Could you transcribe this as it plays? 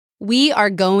We are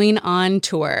going on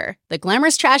tour. The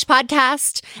Glamorous Trash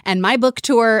podcast and my book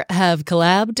tour have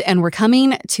collabed, and we're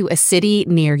coming to a city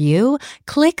near you.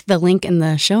 Click the link in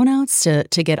the show notes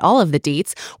to get all of the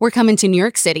deets. We're coming to New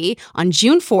York City on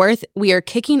June 4th. We are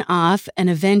kicking off an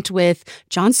event with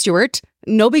Jon Stewart.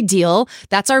 No big deal.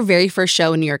 That's our very first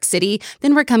show in New York City.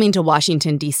 Then we're coming to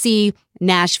Washington, D.C.,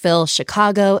 Nashville,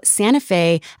 Chicago, Santa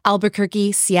Fe,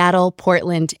 Albuquerque, Seattle,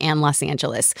 Portland, and Los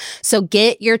Angeles. So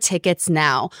get your tickets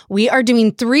now. We are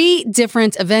doing 3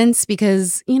 different events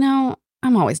because,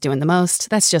 I'm always doing the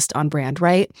most. That's just on brand,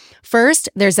 right? First,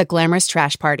 there's a Glamorous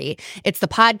Trash Party. It's the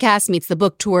podcast meets the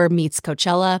book tour meets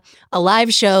Coachella, a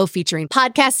live show featuring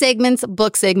podcast segments,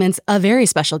 book segments, a very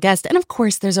special guest, and of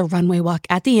course, there's a runway walk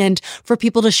at the end for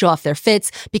people to show off their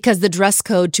fits because the dress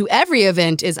code to every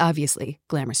event is obviously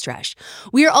Glamorous Trash.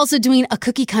 We are also doing a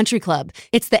cookie country club.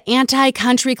 It's the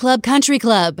Anti-Country Club Country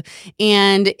Club,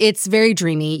 and it's very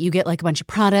dreamy. You get like a bunch of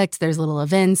products, there's little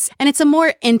events, and it's a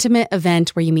more intimate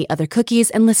event where you meet other cookies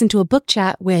and listen to a book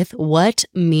chat with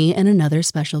me and another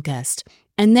special guest.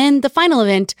 And then the final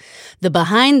event, the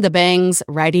Behind the Bangs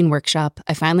writing workshop.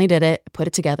 I finally did it,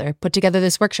 put together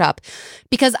this workshop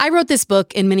because I wrote this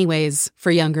book in many ways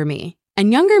for younger me.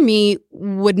 And younger me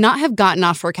would not have gotten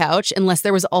off her couch unless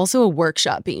there was also a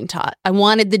workshop being taught. I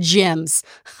wanted the gyms.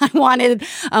 I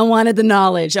wanted the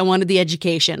knowledge. I wanted the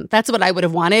education. That's what I would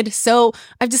have wanted. So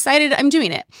I've decided I'm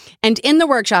doing it. And in the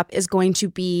workshop is going to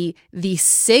be the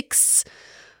 6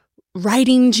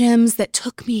 writing gems that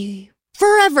took me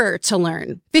forever to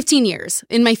learn. 15 years.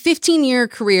 In my 15-year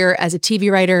career as a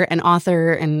TV writer and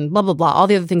author and blah, blah, blah, all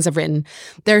the other things I've written,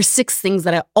 there are 6 things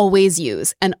that I always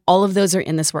use, and all of those are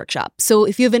in this workshop. So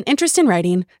if you have an interest in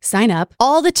writing, sign up.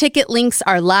 All the ticket links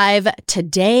are live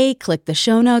today. Click the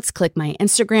show notes, click my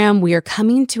Instagram. We are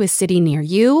coming to a city near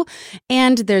you,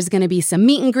 and there's going to be some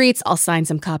meet and greets. I'll sign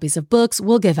some copies of books.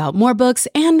 We'll give out more books,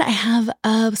 and I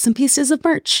have some pieces of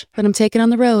merch that I'm taking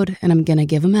on the road, and I'm going to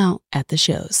give them out at the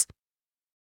shows.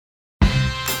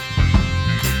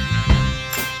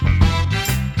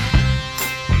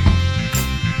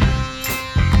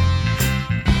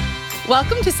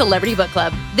 Welcome to Celebrity Book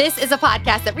Club. This is a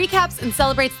podcast that recaps and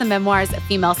celebrates the memoirs of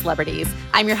female celebrities.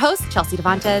 I'm your host, Chelsea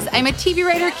Devantez. I'm a TV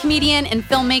writer, comedian, and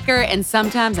filmmaker, and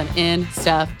sometimes I'm in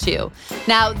stuff too.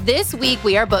 Now, this week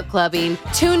we are book clubbing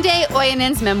Tunde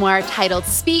Oyeneyin's memoir titled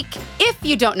Speak. If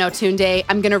you don't know Tunde,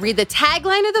 I'm going to read the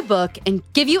tagline of the book and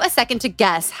give you a second to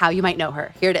guess how you might know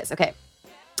her. Here it is. Okay.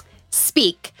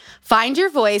 Speak. Find your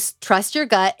voice, trust your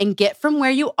gut, and get from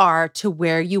where you are to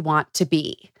where you want to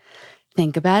be.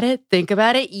 Think about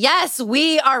it. Yes,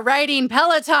 we are riding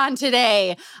Peloton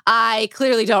today. I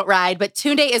clearly don't ride, but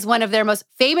Tunde is one of their most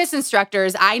famous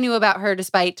instructors. I knew about her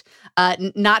despite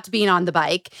not being on the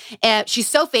bike. And she's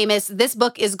so famous. This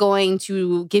book is going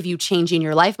to give you changing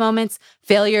your life moments,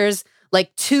 failures,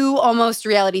 like 2 almost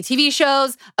reality TV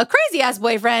shows, a crazy-ass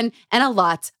boyfriend, and a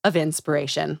lot of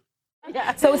inspiration.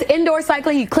 Yeah. So it's indoor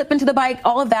cycling, you clip into the bike,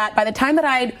 all of that. By the time that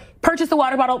I'd purchased the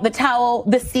water bottle, the towel,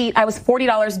 the seat, I was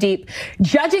 $40 deep,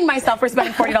 judging myself for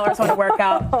spending $40 on a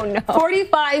workout. Oh no.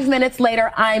 45 minutes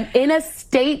later, I'm in a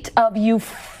state of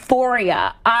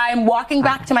euphoria. I'm walking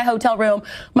back to my hotel room.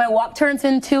 My walk turns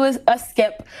into a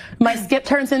skip. My skip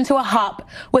turns into a hop.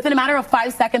 Within a matter of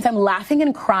 5 seconds, I'm laughing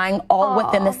and crying all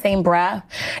within the same breath.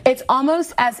 It's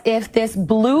almost as if this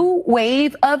blue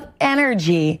wave of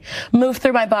energy moved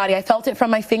through my body. I felt it from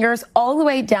my fingers all the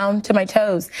way down to my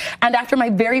toes. And after my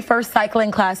very first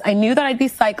cycling class, I knew that I'd be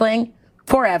cycling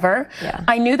forever. Yeah.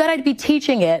 I knew that I'd be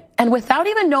teaching it. And without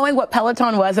even knowing what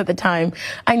Peloton was at the time,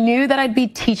 I knew that I'd be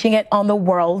teaching it on the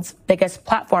world's biggest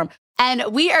platform. And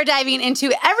we are diving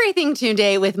into everything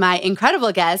Tunde with my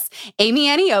incredible guests, Amy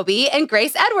Aniobi and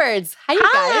Grace Edwards. Hi, you guys.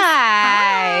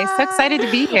 Hi. So excited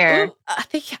to be here.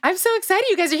 Ooh, I'm so excited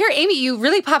you guys are here. Amy, you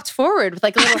really popped forward with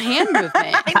like a little hand movement.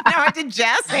 I did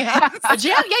jazz hands.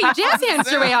 Yeah, you jazz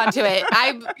hands your way onto it.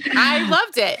 I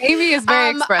loved it. Amy is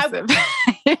very expressive.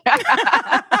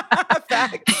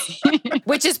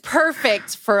 Which is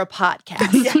perfect for a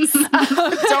podcast. Yes.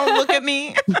 Don't look at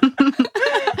me.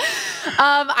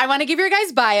 I want to give your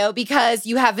guys' bio because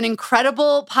you have an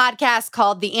incredible podcast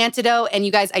called The Antidote. And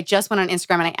you guys, I just went on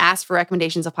Instagram and I asked for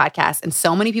recommendations of podcasts. And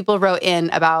so many people wrote in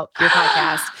about your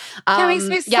podcast. That makes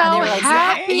me so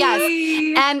happy. Yes.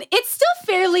 And it's still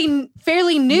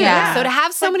fairly new. Yeah. So to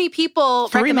have so many people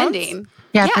 3 recommending. months?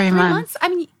 Yeah, 3 months. I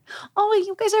mean,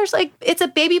 you guys are like, it's a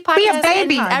baby podcast. Be a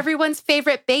baby. And everyone's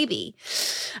favorite baby.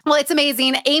 Well, it's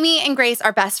amazing. Amy and Grace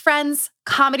are best friends,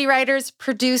 comedy writers,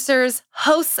 producers,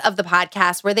 hosts of the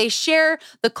podcast where they share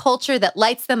the culture that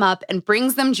lights them up and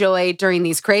brings them joy during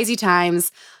these crazy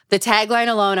times. The tagline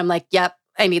alone, I'm like, yep,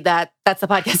 I need that. That's the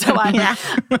podcast I want. Yeah.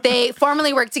 They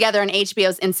formerly worked together on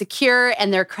HBO's Insecure,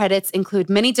 and their credits include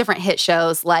many different hit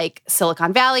shows like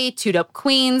Silicon Valley, Two Dope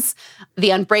Queens,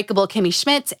 The Unbreakable Kimmy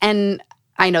Schmidt, and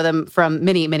I know them from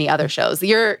many, many other shows.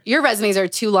 Your resumes are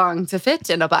too long to fit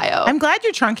in a bio. I'm glad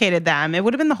you truncated them. It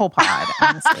would have been the whole pod,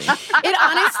 honestly. It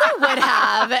honestly would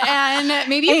have. And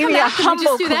maybe you come back and we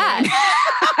just do that.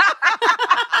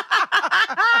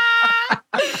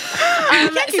 You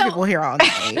can't keep people here all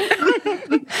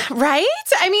night. Right?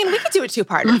 I mean, we could do a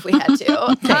two-parter if we had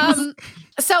to.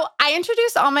 So I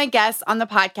introduced all my guests on the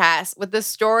podcast with the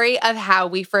story of how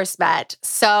we first met.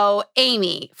 So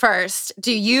Amy, first,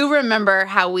 do you remember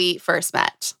how we first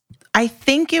met? I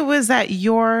think it was at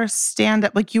your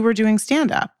stand-up, like you were doing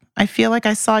stand-up. I feel like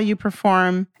I saw you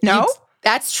perform. No?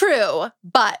 That's true,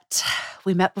 but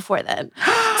we met before then.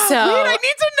 So wait, I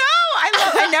need to know.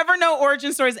 I never know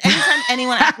origin stories. Anytime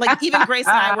anyone, like even Grace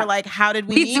and I were like, how did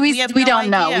we meet? We don't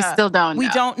know. We still don't know. We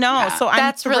don't know. Yeah. So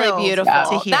that's really beautiful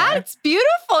to hear. That's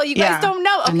beautiful. You guys don't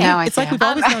know. Okay. No, it's like we've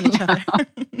always known each other.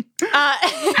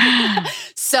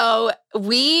 So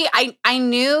I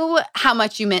knew how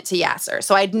much you meant to Yasser.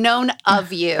 So I'd known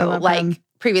of you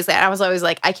previously. And I was always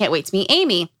like, I can't wait to meet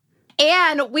Amy.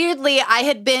 And weirdly, I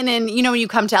had been in, when you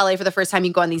come to LA for the first time,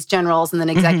 you go on these generals and then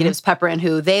executives pepper in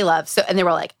who they love. So, and they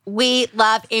were like, we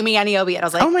love Amy Aniobi. And I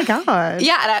was like, oh my God.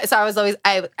 Yeah. And so I was always,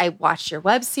 I watched your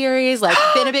web series, like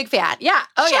been a big fan. Yeah.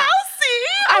 Oh yeah. Chelsea!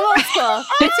 I'm old school.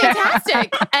 It's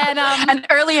fantastic. And an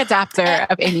early adopter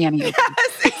of Amy Aniobi.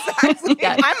 Yes, exactly.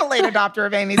 Yes. I'm a late adopter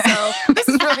of Amy, so this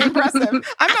is really impressive.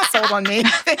 I'm not sold on me.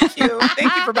 Thank you.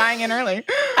 Thank you for buying in early.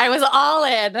 I was all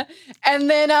in. And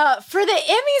then for the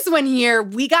Emmys one year,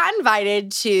 we got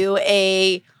invited to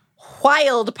a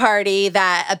wild party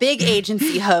that a big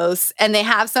agency hosts, and they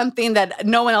have something that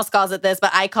no one else calls it this,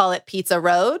 but I call it Pizza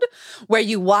Road, where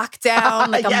you walk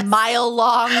down like a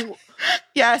mile-long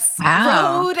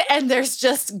road, and there's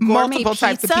just gourmet multiple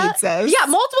types of pizzas. Yeah,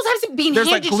 multiple types of being handed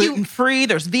to you. There's like gluten-free,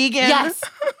 there's vegan. Yes,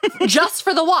 just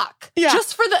for the walk. Yeah.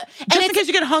 Just for the... Just in case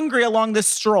you get hungry along this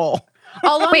stroll.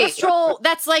 Along the stroll,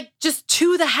 that's like just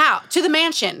to the house, to the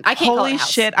mansion. I can't call it Holy a house.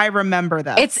 shit, I remember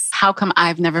that. It's how come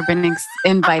I've never been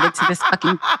invited to this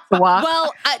fucking walk?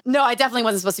 Well, no, I definitely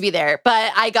wasn't supposed to be there,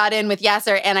 but I got in with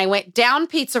Yasser and I went down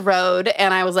Pizza Road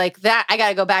and I was like, I got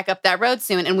to go back up that road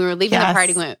soon. And we were leaving the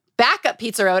party, we went back up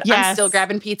Pizza Road. I'm still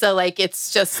grabbing pizza like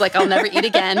it's just like I'll never eat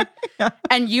again.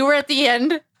 And you were at the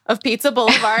end of Pizza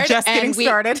Boulevard. Just getting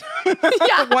started.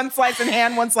 Yeah. One slice in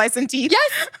hand, one slice in teeth.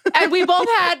 Yes. And we both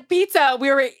had pizza.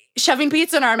 We were shoving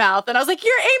pizza in our mouth. And I was like,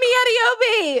 you're Amy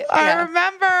Aniobi. I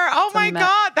remember. Oh my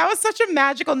God. That was such a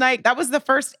magical night. That was the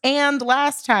first and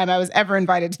last time I was ever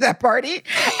invited to that party.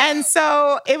 And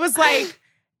so it was like,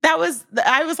 I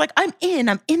was like, I'm in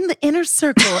the inner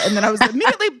circle. And then I was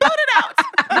immediately booted out.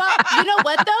 Well, you know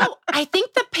what though? I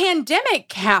think the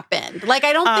pandemic happened. Like,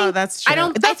 I don't think that's true.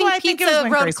 I think Pizza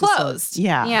Road closed.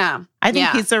 Yeah. Yeah. I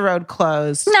think Pizza Road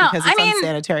closed because it's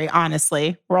unsanitary.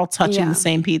 Honestly, we're all touching the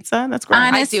same pizza. That's great.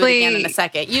 Honestly, I'd do it again in a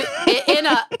second.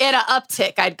 In a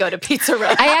uptick, I'd go to Pizza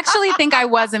Road. I actually think I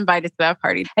was invited to that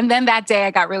party, and then that day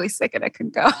I got really sick and I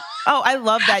couldn't go. Oh, I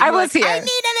love that. I was here. I need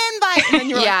an invite, and then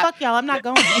you were like, "Fuck y'all, I'm not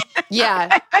going."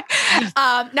 Yeah.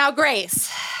 Now,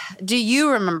 Grace, do you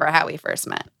remember how we first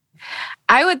met?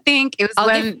 I would think it was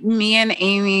when me and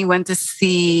Amy went to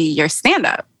see your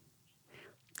stand-up.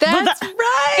 That's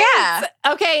right.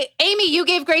 Yeah. Okay, Amy, you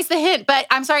gave Grace the hint, but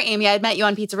I'm sorry, Amy, I had met you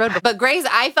on Pizza Road. But Grace,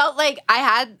 I felt like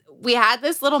we had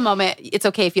this little moment. It's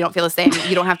okay if you don't feel the same.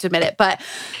 You don't have to admit it. But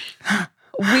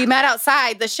we met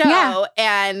outside the show,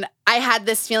 and I had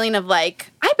this feeling of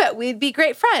like, I bet we'd be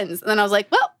great friends. And then I was like,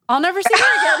 well, I'll never see her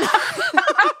again.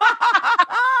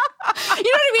 You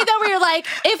know what I mean? Though, where you're like,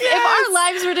 if our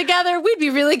lives were together, we'd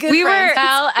be really good friends.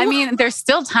 Well, I mean, there's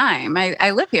still time. I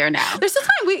live here now. There's still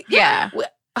time.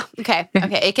 Okay.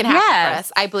 It can happen for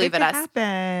us. I believe in us.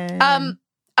 Happen.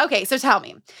 Okay, so tell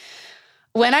me,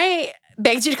 when I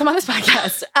begged you to come on this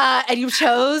podcast and you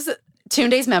chose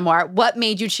Tunde's memoir, what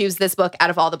made you choose this book out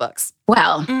of all the books?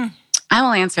 Well, I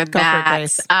will answer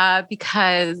that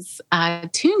because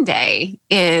Tunde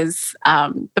is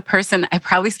the person I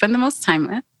probably spend the most time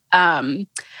with.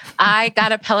 I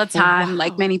got a Peloton,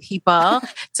 like many people,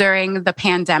 during the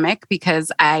pandemic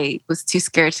because I was too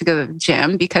scared to go to the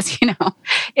gym because,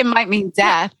 it might mean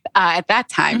death at that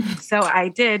time. So I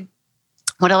did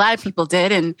what a lot of people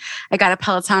did, and I got a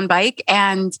Peloton bike.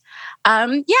 And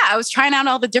I was trying out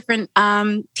all the different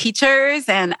teachers,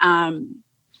 and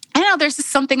there's just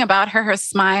something about her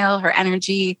smile, her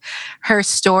energy, her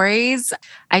stories.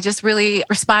 I just really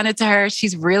responded to her.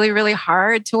 She's really, really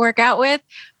hard to work out with,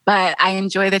 but I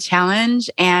enjoy the challenge.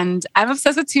 And I'm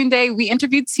obsessed with Tunde. We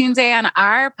interviewed Tunde on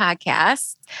our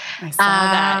podcast. I saw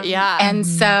that. Yeah. And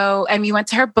so, and we went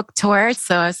to her book tour.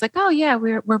 So I was like, oh yeah,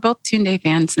 we're both Tunde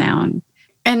fans now.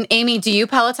 And Amy, do you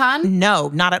Peloton?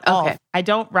 No, not at all. Okay. I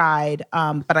don't ride,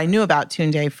 but I knew about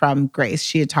Tunde from Grace.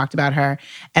 She had talked about her.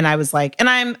 And I was like, and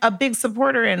I'm a big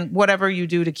supporter in whatever you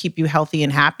do to keep you healthy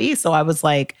and happy. So I was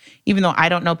like, even though I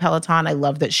don't know Peloton, I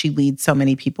love that she leads so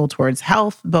many people towards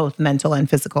health, both mental and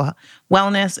physical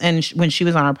wellness. And when she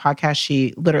was on our podcast,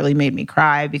 she literally made me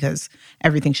cry because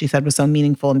everything she said was so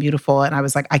meaningful and beautiful. And I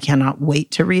was like, I cannot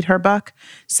wait to read her book.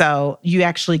 So you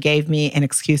actually gave me an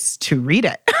excuse to read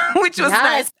it, which was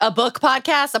nice. A book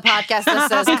podcast, a podcast that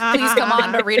says, please come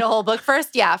on to read a whole book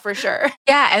first. Yeah, for sure.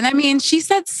 Yeah. And I mean, she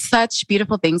said such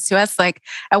beautiful things to us. Like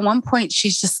at one point,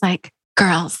 she's just like,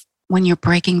 girls, when you're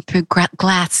breaking through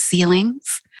glass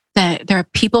ceilings, that there are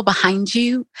people behind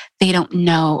you. They don't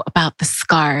know about the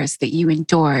scars that you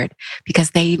endured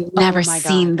because they've never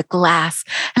seen the glass.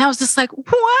 And I was just like,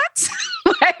 what?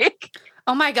 Like,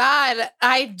 oh my God.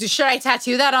 Should I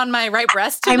tattoo that on my right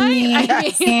breast tonight?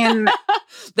 I mean,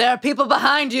 there are people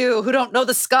behind you who don't know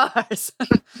the scars.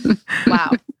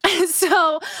 Wow.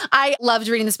 So I loved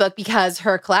reading this book because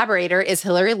her collaborator is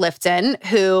Hilary Lifton,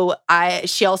 who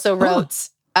she also wrote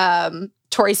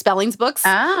Tori Spelling's books.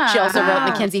 She also wrote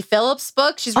Mackenzie Phillips'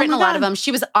 book. She's written a lot of them.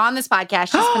 She was on this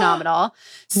podcast. She's phenomenal.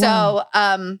 So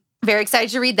very excited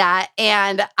to read that.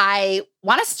 And I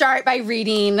want to start by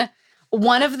reading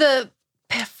one of the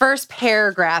first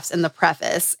paragraphs in the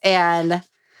preface. And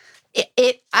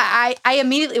I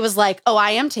immediately was like, oh,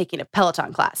 I am taking a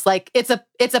Peloton class. Like it's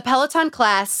a Peloton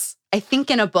class, I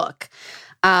think, in a book.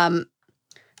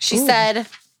 She said,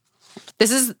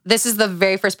 this is the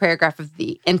very first paragraph of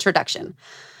the introduction.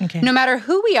 Okay. No matter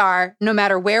who we are, no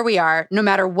matter where we are, no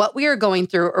matter what we are going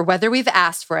through or whether we've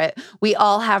asked for it, we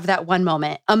all have that one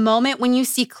moment. A moment when you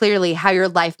see clearly how your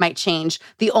life might change.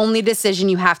 The only decision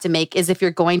you have to make is if you're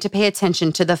going to pay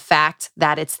attention to the fact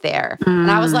that it's there.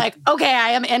 And I was like, okay, I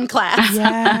am in class.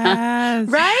 Yes.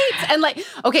 Right? And like,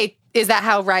 okay, is that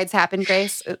how rides happen,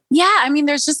 Grace? Yeah, I mean,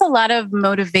 there's just a lot of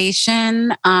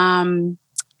motivation.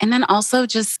 And then also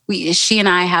just she and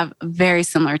I have very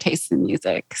similar tastes in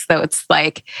music. So it's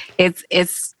like,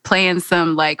 it's playing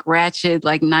some like ratchet,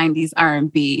 like 90s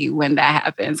R&B when that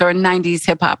happens, or 90s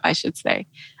hip hop, I should say,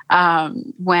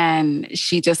 when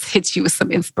she just hits you with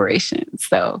some inspiration.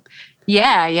 So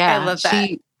yeah. I love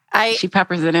that. She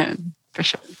peppers it in for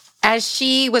sure. As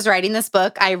she was writing this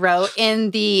book, I wrote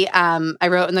in the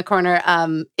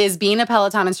corner, is being a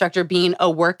Peloton instructor being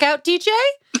a workout DJ?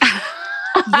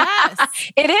 Yes,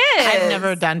 it is. I've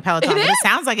never done Peloton, but it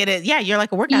sounds like it is. Yeah, you're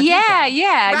like a workout. Yeah, DJ,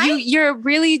 yeah. right? You're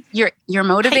really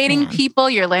motivating people.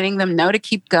 You're letting them know to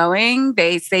keep going.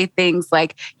 They say things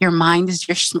like, "Your mind is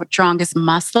your strongest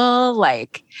muscle."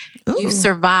 Like, you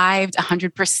survived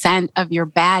 100% of your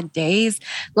bad days.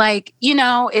 Like,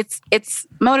 it's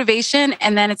motivation,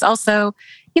 and then it's also,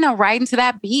 riding to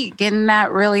that beat, getting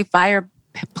that really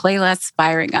playlist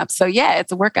firing up. So yeah,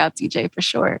 it's a workout DJ for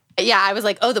sure. Yeah, I was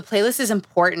like, oh, the playlist is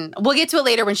important. We'll get to it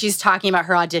later when she's talking about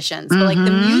her auditions. But like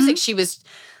the music she was,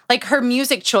 like her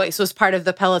music choice was part of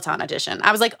the Peloton audition.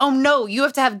 I was like, oh no, you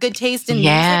have to have good taste in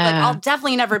music. Like I'll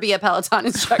definitely never be a Peloton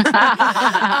instructor.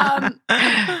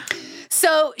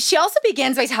 So she also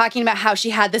begins by talking about how she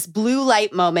had this blue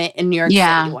light moment in New York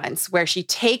City once, where she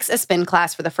takes a spin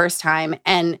class for the first time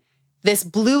and this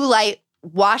blue light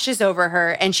washes over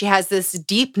her, and she has this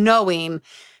deep knowing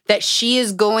that she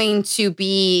is going to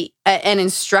be an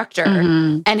instructor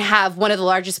and have one of the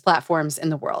largest platforms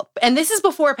in the world. And this is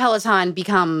before Peloton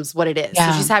becomes what it is.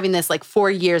 Yeah. So she's having this like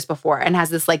 4 years before and has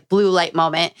this like blue light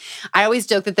moment. I always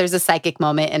joke that there's a psychic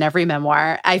moment in every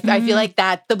memoir. I feel like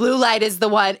that the blue light is in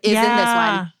this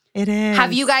one. It is.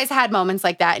 Have you guys had moments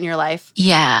like that in your life?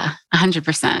 Yeah,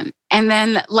 100%. And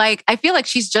then like, I feel like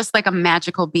she's just like a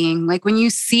magical being. Like when you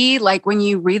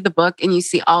read the book and you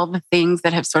see all the things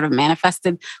that have sort of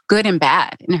manifested, good and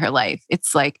bad, in her life,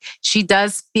 it's like, she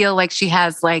does feel like she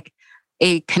has like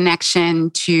a connection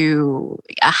to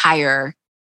a higher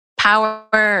power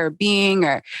or being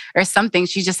or something.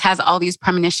 She just has all these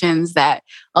premonitions that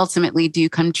ultimately do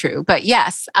come true. But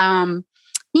yes, I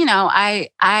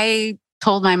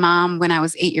told my mom when I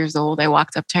was 8 years old, I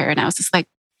walked up to her and I was just like,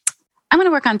 I'm going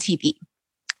to work on TV.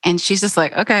 And she's just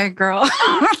like, okay, girl.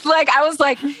 Like, I was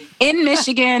like in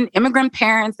Michigan, immigrant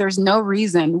parents. There's no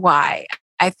reason why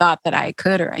I thought that I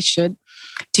could or I should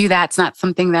do that. It's not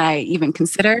something that I even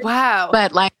considered. Wow.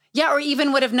 But like, yeah, or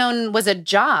even would have known was a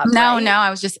job. No, right? I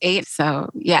was just 8.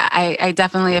 So yeah, I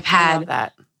definitely have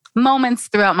had moments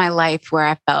throughout my life where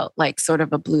I felt like sort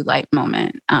of a blue light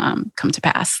moment come to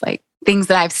pass, like things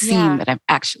that I've seen that have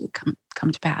actually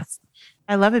come to pass.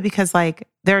 I love it because like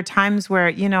there are times where,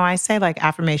 I say like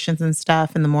affirmations and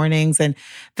stuff in the mornings, and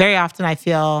very often I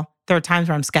feel there are times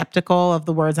where I'm skeptical of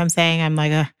the words I'm saying. I'm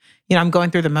like, I'm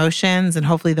going through the motions, and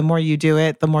hopefully the more you do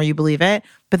it, the more you believe it.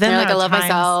 But then I love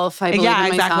myself. I believe in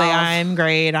myself. Exactly. I'm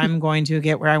great. I'm going to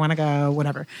get where I want to go,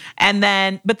 whatever.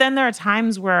 But then there are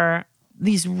times where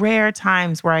these rare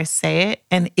times where I say it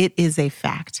and it is a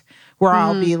fact. Where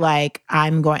I'll be like, I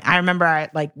remember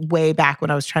way back when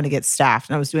I was trying to get staff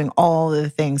and I was doing all of the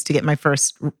things to get my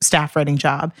first staff writing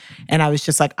job. And I was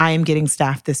just like, I am getting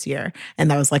staff this year.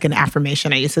 And that was like an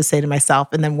affirmation I used to say to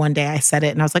myself. And then one day I said it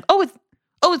and I was like,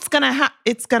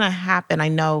 it's gonna happen. I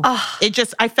know.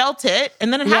 I felt it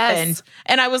and then it happened.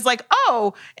 And I was like,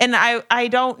 and I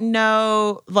don't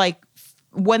know, like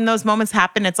when those moments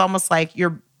happen, it's almost like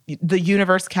the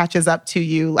universe catches up to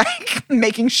you, like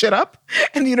making shit up.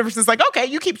 And the universe is like, okay,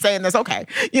 you keep saying this. Okay.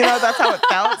 That's how it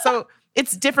felt. So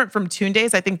it's different from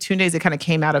Tunde's. I think Tunde's, it kind of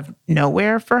came out of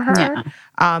nowhere for her. Yeah.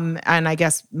 And I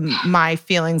guess my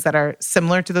feelings that are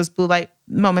similar to those blue light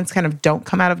moments kind of don't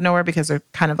come out of nowhere because they're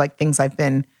kind of like things I've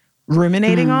been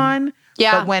ruminating on.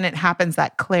 Yeah. But when it happens,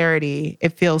 that clarity,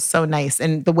 it feels so nice.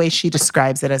 And the way she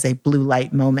describes it as a blue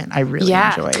light moment, I really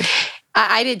enjoyed.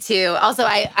 I did too. Also,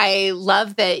 I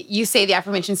love that you say the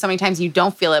affirmation so many times you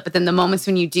don't feel it, but then the moments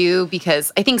when you do,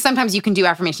 because I think sometimes you can do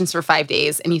affirmations for 5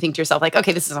 days and you think to yourself like,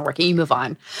 okay, this isn't working, you move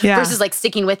on. Yeah. Versus like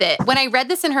sticking with it. When I read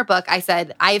this in her book, I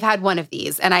said, I've had one of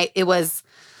these. And I was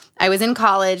in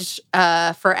college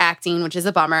for acting, which is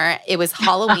a bummer. It was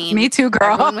Halloween. Me too,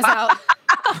 girl. Everyone was out.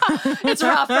 It's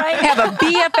rough, right? I have a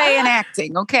BFA in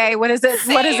acting, okay? What is it?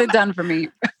 Same. What has it done for me?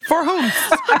 For whom?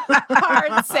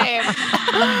 Hard, same.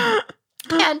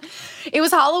 And it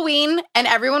was Halloween and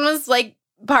everyone was like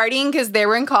partying because they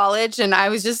were in college and I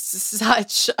was just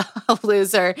such a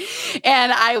loser.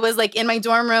 And I was like in my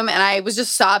dorm room and I was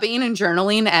just sobbing and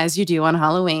journaling as you do on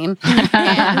Halloween. And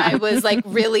I was like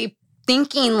really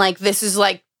thinking like this is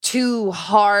like too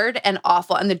hard and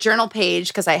awful. And the journal page,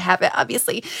 because I have it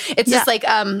obviously, it's just like,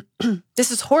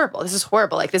 this is horrible. This is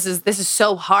horrible. Like this is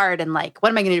so hard. And like, what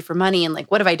am I going to do for money? And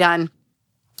like, what have I done?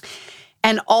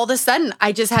 And all of a sudden,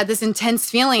 I just had this intense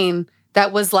feeling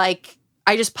that was like,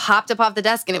 I just popped up off the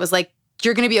desk and it was like,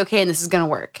 you're going to be okay and this is going to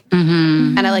work.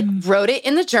 Mm-hmm. And I like wrote it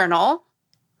in the journal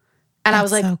and I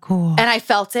was like, so cool. And I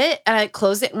felt it and I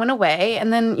closed it and went away.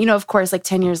 And then, of course, like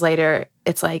 10 years later,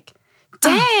 it's like,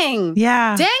 dang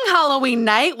Halloween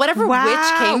night, whatever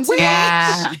witch came to me.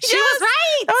 Yeah. She was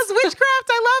right. That was witchcraft.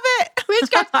 I love it.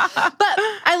 Witchcraft. But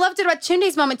I loved it about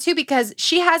Tunde's moment too, because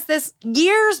she has this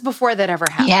years before that ever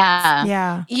happened.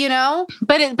 Yeah. Yeah.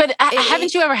 But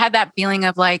haven't you ever had that feeling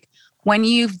of like, when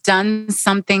you've done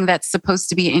something that's supposed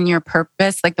to be in your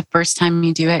purpose, like the first time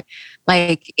you do it,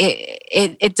 like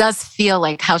it does feel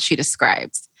like how she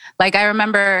describes. Like I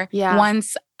remember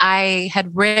once I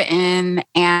had written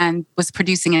and was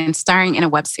producing and starring in a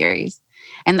web series.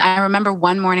 And I remember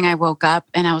one morning I woke up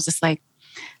and I was just like,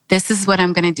 this is what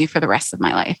I'm going to do for the rest of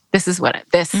my life. This is it.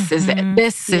 This is it.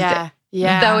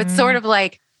 Yeah. So it's sort of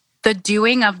like the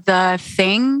doing of the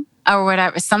thing or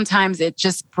whatever. Sometimes it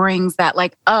just brings that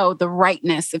like, the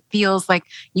rightness. It feels like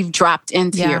you've dropped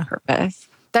into your purpose.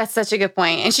 That's such a good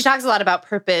point. And she talks a lot about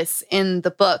purpose in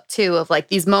the book too, of like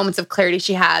these moments of clarity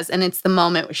she has. And it's the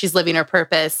moment where she's living her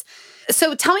purpose.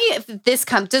 So tell me if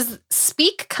does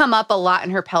Speak come up a lot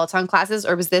in her Peloton classes,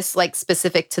 or was this like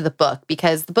specific to the book?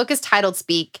 Because the book is titled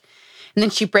Speak, and then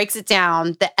she breaks it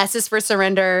down. The S is for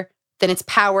surrender, then it's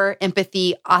power,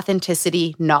 empathy,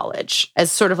 authenticity, knowledge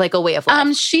as sort of like a way of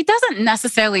life. She doesn't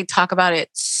necessarily talk about it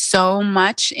so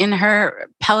much in her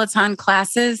Peloton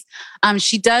classes.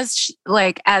 She does,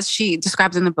 like, as she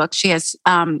describes in the book, she has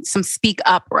some speak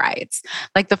up rides.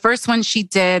 Like the first one she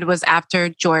did was after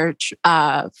George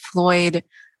Floyd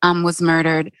was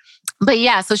murdered. But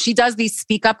yeah, so she does these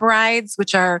speak up rides,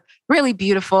 which are really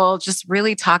beautiful, just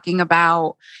really talking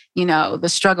about, the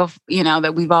struggle,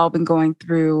 that we've all been going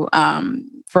through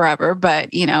forever,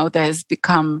 but, that has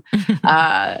become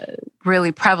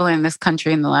really prevalent in this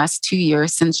country in the last 2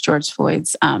 years since George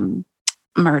Floyd's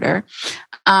murder.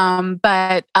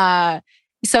 So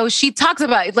she talks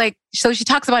about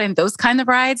it in those kind of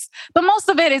rides, but most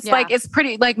of it is like, it's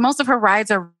pretty, like most of her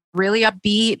rides are really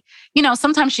upbeat.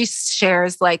 Sometimes she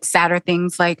shares like sadder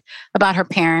things like about her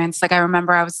parents. Like I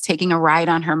remember I was taking a ride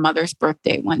on her mother's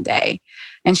birthday one day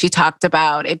and she talked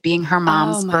about it being her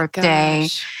mom's birthday.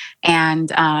 Gosh. and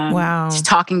she's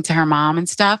talking to her mom and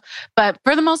stuff. But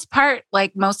for the most part,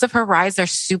 like most of her rides are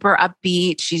super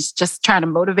upbeat. She's just trying to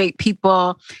motivate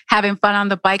people, having fun on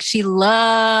the bike. She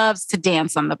loves to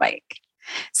dance on the bike.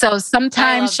 So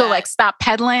sometimes she'll like stop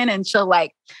pedaling and she'll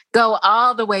like go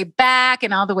all the way back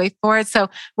and all the way forward. So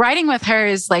riding with her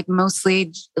is like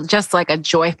mostly just like a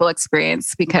joyful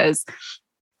experience because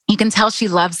you can tell she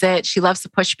loves it. She loves to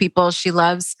push people. She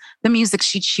loves the music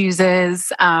she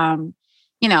chooses.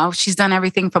 You know, she's done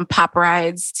everything from pop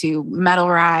rides to metal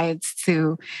rides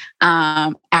to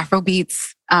Afro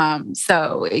beats.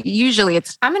 So usually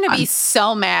it's... I'm going to be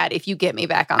so mad if you get me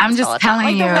back on this. I'm just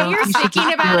telling you. The way you're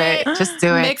speaking about it. Just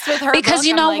do it. Mixed with her because book,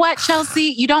 you know what,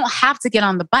 Chelsea? You don't have to get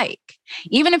on the bike.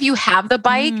 Even if you have the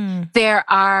bike, there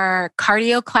are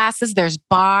cardio classes. There's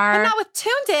bar. But not with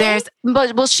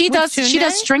Tunde. She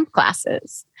does strength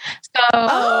classes. So,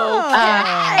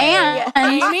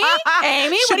 Amy,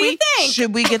 what do you think?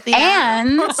 Should we get the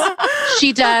and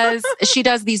she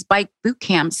does these bike boot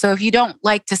camps. So if you don't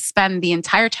like to spend the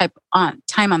entire time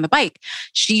on the bike,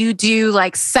 you do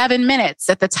like 7 minutes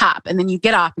at the top, and then you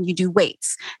get off and you do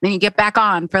weights. Then you get back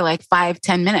on for like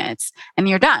 5-10 minutes, and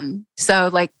you're done. So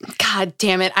like, God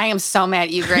damn it! I am so mad at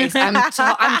you, Grace. I'm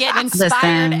getting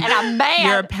inspired, and I'm mad.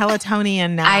 You're a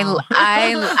Pelotonian now.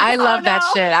 I love that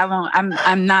shit.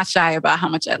 I'm not shy about how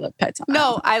much I love Peloton.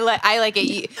 No, I like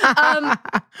it.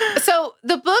 So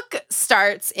the book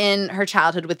starts in her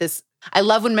childhood with this. I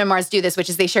love when memoirs do this, which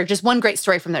is they share just one great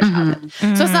story from their childhood. So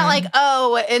it's not like,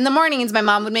 oh, in the mornings, my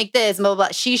mom would make this, blah, blah,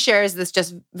 blah. She shares this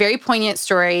just very poignant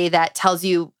story that tells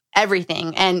you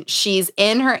everything. And she's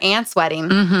in her aunt's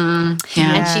wedding. And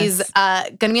she's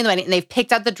going to be in the wedding. And they've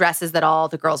picked out the dresses that all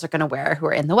the girls are going to wear who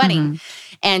are in the wedding.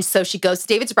 And so she goes to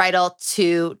David's Bridal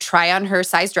to try on her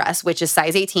size dress, which is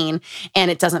size 18, and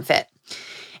it doesn't fit.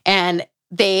 And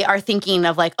they are thinking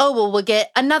of like, oh, well, we'll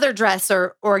get another dress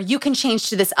or you can change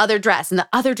to this other dress. And the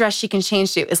other dress she can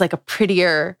change to is like a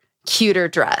prettier, cuter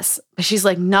dress. But she's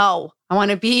like, no, I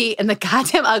want to be in the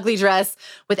goddamn ugly dress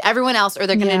with everyone else, or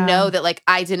they're going to know that like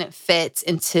I didn't fit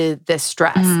into this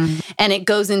dress. And it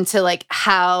goes into like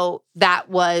how that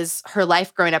was her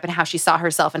life growing up and how she saw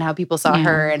herself and how people saw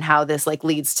her and how this like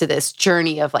leads to this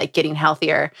journey of like getting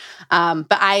healthier.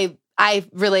 But I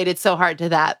related so hard to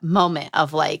that moment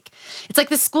of like, it's like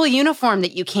the school uniform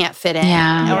that you can't fit in,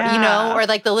 or, you know, or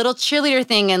like the little cheerleader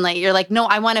thing. And like, you're like, no,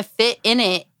 I want to fit in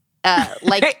it.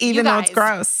 Like even though it's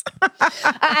gross.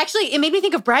 Actually, it made me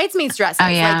think of bridesmaids dresses.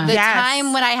 Like the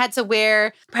time when I had to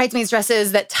wear bridesmaids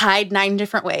dresses that tied 9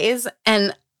 different ways.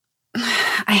 And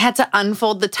I had to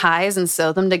unfold the ties and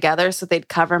sew them together so they'd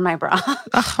cover my bra.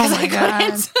 Oh my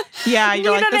God. Yeah,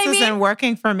 you're like, this isn't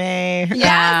working for me.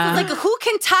 Yeah. Like, who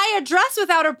can tie a dress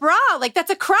without a bra? Like, that's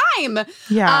a crime.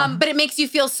 Yeah. But it makes you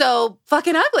feel so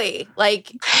fucking ugly.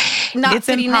 Like, not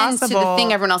fitting into the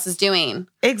thing everyone else is doing.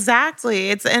 Exactly.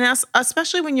 And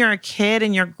especially when you're a kid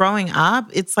and you're growing up,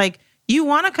 it's like, you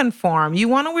want to conform. You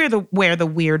want to wear the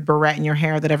weird barrette in your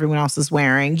hair that everyone else is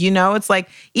wearing. You know, it's like,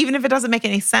 even if it doesn't make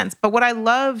any sense. But what I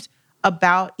loved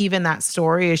about even that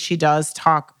story is she does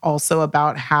talk also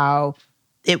about how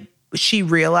she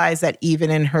realized that even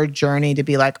in her journey to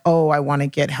be like, oh, I want to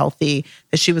get healthy,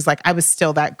 that she was like, I was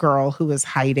still that girl who was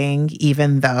hiding,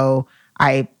 even though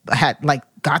I had like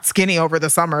got skinny over the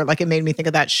summer. Like it made me think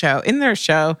of that show. In their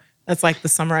show, that's like The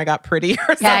Summer I Got Pretty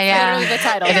or something. Literally the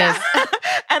title. It is.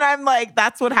 And I'm like,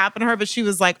 that's what happened to her. But she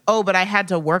was like, oh, but I had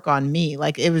to work on me.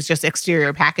 Like it was just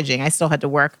exterior packaging. I still had to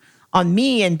work on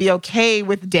me and be okay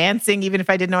with dancing, even if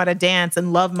I didn't know how to dance,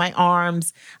 and love my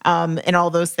arms and all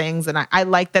those things. And I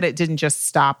like that it didn't just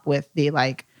stop with the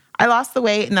like, I lost the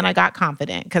weight and then I got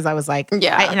confident because I was like,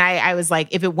 I was like,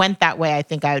 if it went that way, I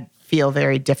think I'd feel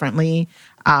very differently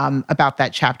about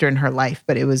that chapter in her life.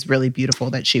 But it was really beautiful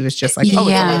that she was just like, oh,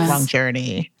 it's a lifelong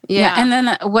journey. Yeah. And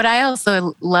then what I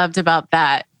also loved about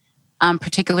that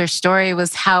particular story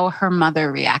was how her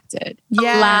mother reacted.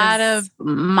 Yes. A lot of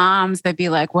moms that be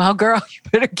like, well, girl,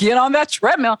 you better get on that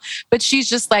treadmill. But she's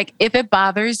just like, if it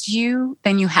bothers you,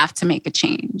 then you have to make a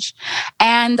change.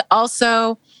 And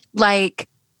also like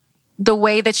the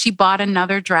way that she bought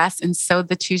another dress and sewed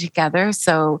the two together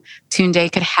so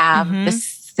Tunde could have the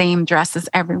same dress as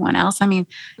everyone else. I mean,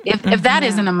 if that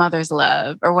isn't a mother's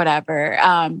love or whatever,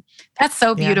 that's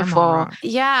so beautiful.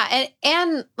 Yeah.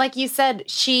 And like you said,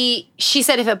 she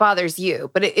said, if it bothers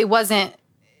you, but it wasn't,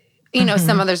 you know,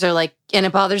 some others are like, and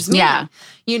it bothers me. Yeah.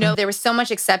 You know, there was so much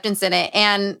acceptance in it.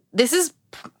 And this is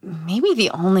maybe the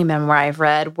only memoir I've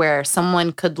read where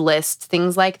someone could list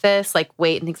things like this, like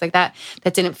weight and things like that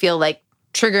didn't feel like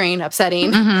triggering,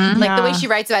 upsetting. Like the way she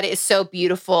writes about it is so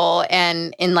beautiful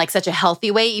and in like such a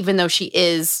healthy way, even though she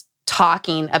is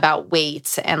talking about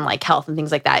weight and like health and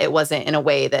things like that, it wasn't in a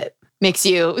way that makes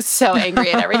you so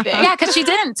angry at everything. Yeah, because she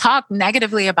didn't talk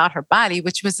negatively about her body,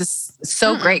 which was just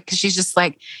so great. Because she's just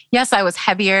like, yes, I was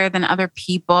heavier than other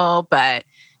people, but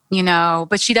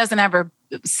but she doesn't ever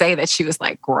say that she was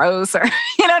like gross or,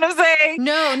 you know what I'm saying?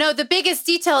 No. The biggest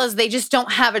detail is they just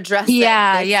don't have a dress.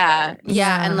 Yeah.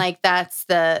 And like,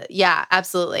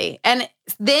 absolutely. And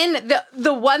then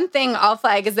the one thing I'll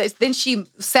flag is that then she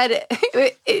said,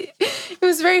 it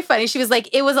was very funny. She was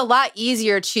like, it was a lot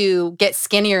easier to get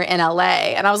skinnier in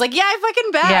LA. And I was like, yeah, I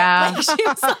fucking bet. Yeah. Like, she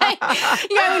was like,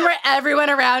 where everyone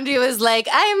around you is like,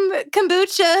 I'm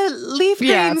kombucha leaf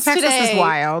greens Texas today. is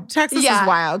wild. Texas is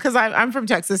wild because I'm from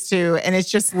Texas too. And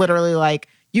it's just literally like,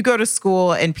 you go to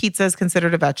school and pizza is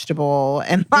considered a vegetable.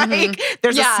 And like,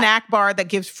 there's a snack bar that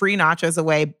gives free nachos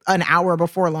away an hour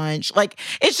before lunch. Like,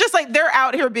 it's just like, they're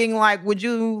out here being like, would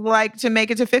you like to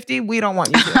make it to 50? We don't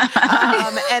want you to.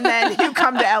 And then you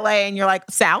come to LA and you're like,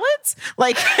 salads?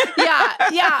 Like, yeah.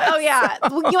 Oh yeah.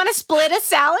 You want to split a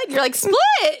salad? You're like, split.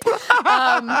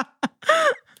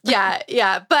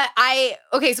 Yeah. But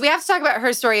so we have to talk about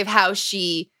her story of how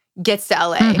she gets to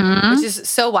LA, which is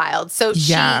so wild. So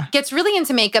she gets really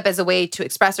into makeup as a way to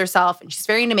express herself, and she's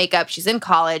very into makeup. She's in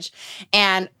college,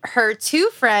 and her two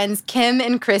friends, Kim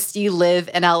and Christy, live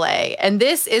in LA. And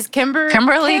this is Kimberly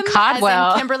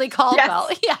Caldwell. Kimberly Caldwell.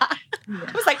 Yes. Yeah.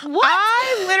 I was like, what?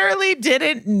 I literally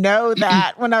didn't know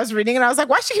that when I was reading it. I was like,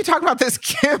 why should you talk about this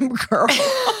Kim girl?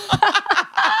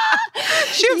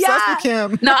 She obsessed with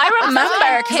Kim. No, I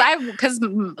remember because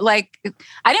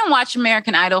I didn't watch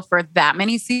American Idol for that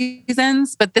many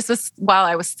seasons, but this was while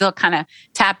I was still kind of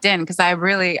tapped in because I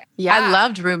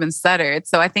loved Ruben Studdard,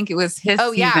 so I think it was his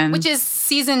season, which is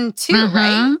season 2,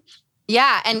 right?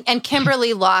 Yeah, and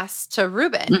Kimberly lost to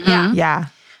Ruben. Yeah.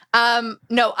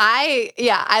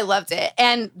 I loved it,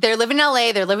 and they're living in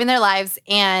LA, they're living their lives,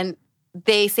 and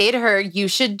they say to her, "You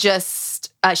should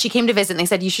just." She came to visit, and they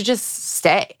said, "You should just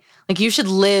stay." Like, you should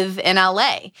live in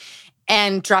LA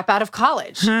and drop out of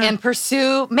college and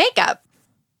pursue makeup.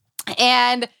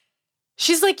 And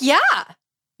she's like, yeah,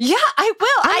 I will.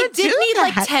 I did need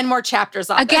like 10 more chapters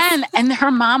on again. This. And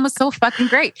her mom was so fucking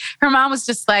great. Her mom was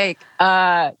just like,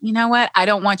 you know what? I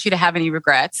don't want you to have any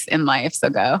regrets in life. So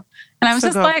go. And I was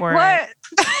just like, what? I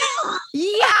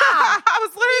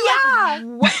was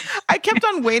literally like, what? I kept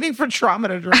on waiting for trauma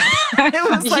to drop. It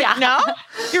was like, no,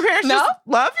 your parents just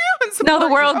love you and no, the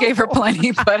world gave her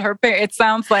plenty, but it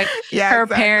sounds like her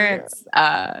parents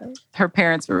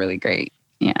were really great.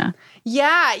 Yeah.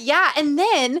 And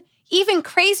then even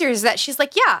crazier is that she's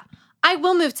like, I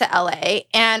will move to LA.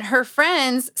 And her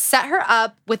friends set her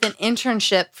up with an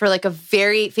internship for like a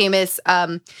very famous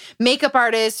makeup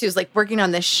artist who's like working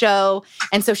on this show.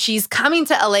 And so she's coming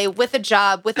to LA with a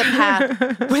job, with a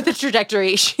path, with a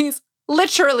trajectory. She's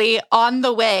literally on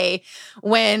the way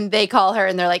when they call her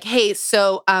and they're like, hey,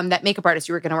 so that makeup artist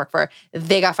you were going to work for,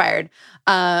 they got fired.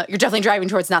 You're definitely driving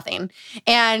towards nothing.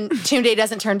 And Tunde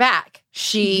doesn't turn back.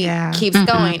 She keeps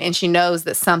going, and she knows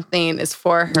that something is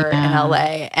for her in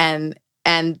LA. And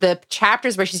the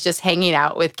chapters where she's just hanging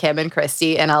out with Kim and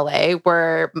Christy in LA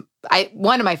were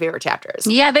one of my favorite chapters.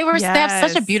 Yeah, they have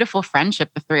such a beautiful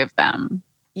friendship, the three of them.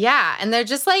 Yeah, and they're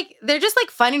just like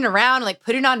funning around and like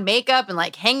putting on makeup and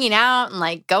like hanging out and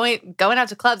like going out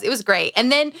to clubs. It was great.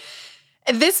 And then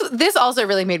this also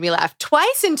really made me laugh.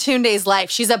 Twice in Tunde's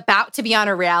life, she's about to be on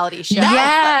a reality show.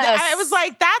 Yes. I was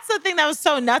like, that's the thing that was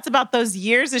so nuts about those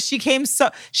years is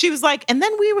she was like, and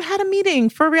then we had a meeting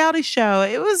for a reality show.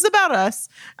 It was about us.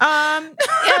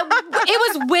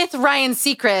 It was with Ryan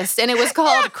Seacrest, and it was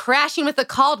called Crashing with the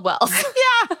Caldwells.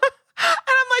 Yeah. And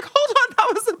I'm like, hold on,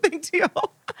 that was a big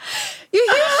deal. Huge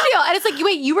deal. And it's like,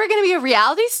 wait, you were going to be a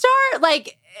reality star?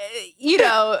 Like,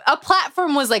 a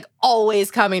platform was like always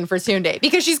coming for Tunde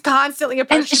because she's constantly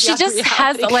approaching. And she just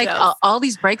has like all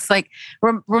these breaks. Like,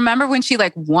 remember when she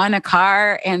like won a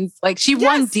car and like she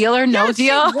won Deal or No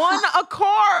Deal? She won a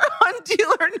car on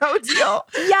Deal or No Deal.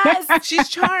 Yes. She's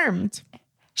charmed.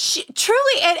 She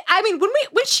truly, and I mean,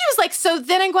 when she was like, so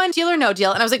then I'm going Deal or No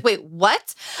Deal, and I was like, wait,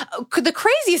 what? The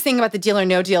craziest thing about the Deal or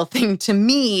No Deal thing to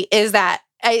me is that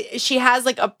she has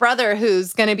like a brother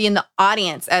who's going to be in the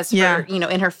audience as her,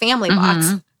 in her family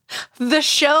box. The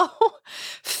show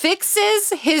fixes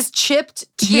his chipped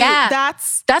tooth. Yeah,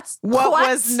 that's what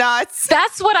was nuts.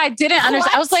 That's what I didn't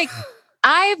understand. I was like,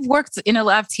 I've worked in a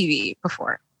live TV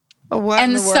before.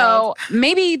 And so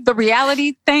maybe the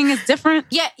reality thing is different.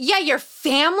 Yeah, your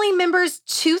family member's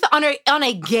tooth on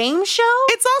a game show?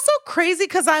 It's also crazy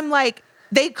because I'm like,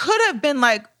 they could have been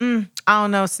like, I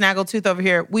don't know, Snaggletooth over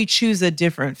here. We choose a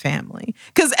different family.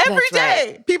 Because every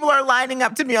day people are lining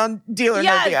up to be on Deal or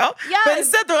No Deal. Yes. But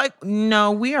instead they're like,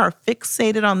 no, we are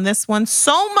fixated on this one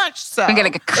so much so. We're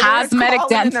getting a cosmetic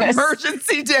dentist. An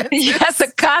emergency dentist. Yes,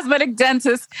 a cosmetic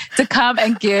dentist to come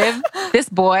and give this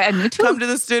boy a new tooth. Come to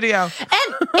the studio.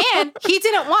 And he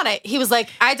didn't want it. He was like,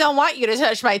 I don't want you to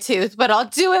touch my tooth, but I'll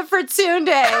do it for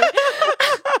Tunde.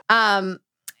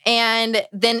 And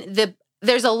then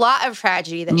there's a lot of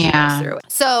tragedy that she goes through.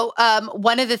 So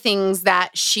one of the things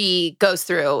that she goes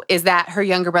through is that her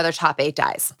younger brother, Tape,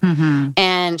 dies. Mm-hmm.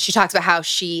 And she talks about how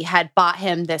she had bought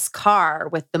him this car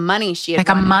with the money she had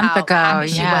like a month ago.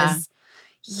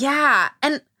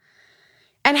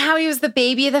 And how he was the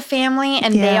baby of the family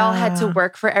and they all had to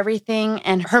work for everything.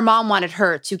 And her mom wanted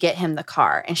her to get him the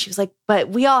car. And she was like, but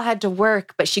we all had to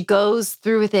work. But she goes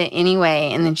through with it anyway.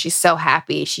 And then she's so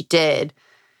happy she did.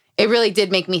 It really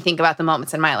did make me think about the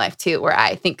moments in my life too, where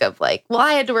I think of like, well,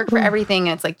 I had to work for everything.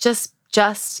 And it's like, just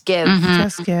give. Mm-hmm.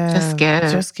 Just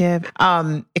give. It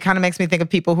kind of makes me think of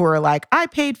people who are like, I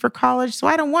paid for college, so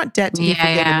I don't want debt to be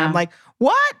forgiven. And I'm like,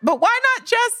 what? But why not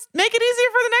just make it easier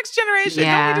for the next generation?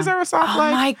 Don't we deserve a soft life?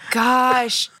 Oh my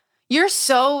gosh.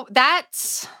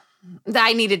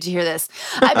 I needed to hear this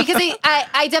because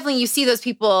I definitely, you see those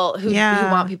people who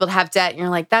want people to have debt and you're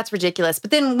like, that's ridiculous. But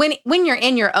then when you're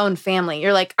in your own family,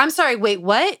 you're like, I'm sorry, wait,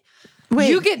 what? Wait,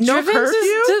 you get no driven curfew?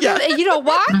 you don't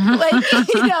walk? Like, and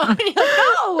you're like,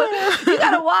 no, you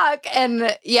gotta walk.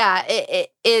 And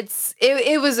it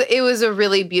was a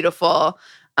really beautiful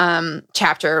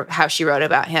chapter, how she wrote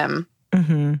about him.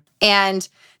 Mm-hmm. And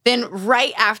then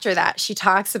right after that, she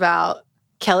talks about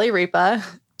Kelly Ripa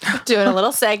doing a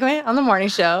little segment on the morning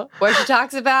show where she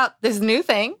talks about this new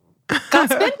thing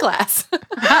called spin class.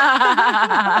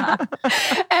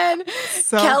 And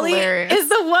so Kelly is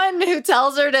the one who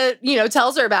tells her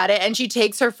about it. And she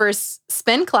takes her first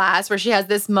spin class where she has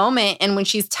this moment. And when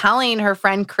she's telling her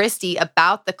friend Christy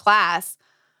about the class,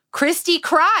 Christy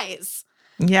cries.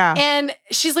 Yeah. And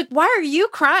she's like, why are you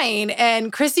crying?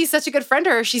 And Christy's such a good friend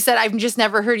to her. She said, I've just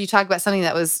never heard you talk about something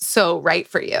that was so right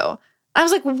for you. I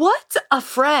was like, what a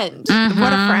friend. Mm-hmm.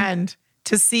 What a friend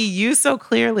to see you so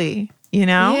clearly, you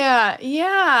know? Yeah.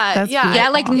 Yeah,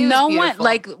 like no one,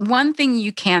 like one thing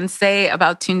you can say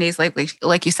about Tunde's,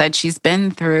 like you said, she's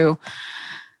been through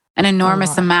an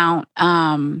enormous amount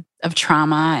of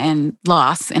trauma and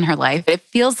loss in her life. It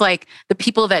feels like the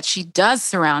people that she does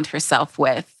surround herself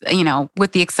with,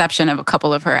 with the exception of a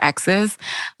couple of her exes,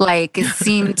 like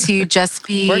seem to just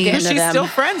be... She's still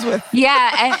friends with.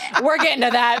 Yeah, and we're getting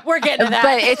to that.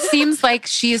 But it seems like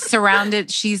she's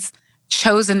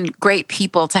chosen great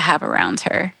people to have around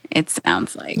her, it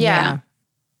sounds like. Yeah.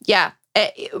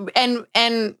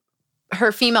 And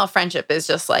her female friendship is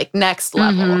just like next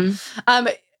level. Mm-hmm.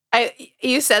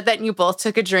 You said that and you both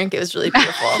took a drink. It was really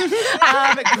beautiful.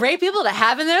 Great people to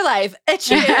have in their life.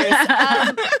 Cheers.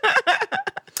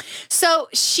 So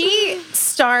she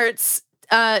starts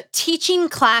teaching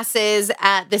classes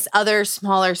at this other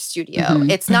smaller studio. Mm-hmm.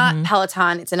 It's not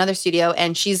Peloton. It's another studio.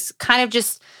 And she's kind of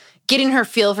just getting her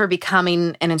feel for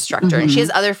becoming an instructor. Mm-hmm. And she has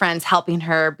other friends helping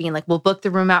her, being like, we'll book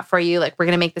the room out for you. Like, we're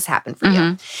going to make this happen for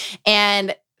you.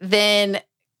 And then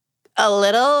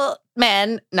a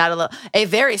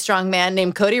very strong man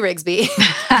named Cody Rigsby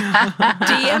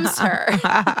DMs her.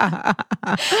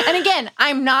 And again,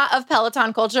 I'm not of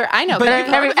Peloton culture. I know. But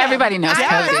everybody knows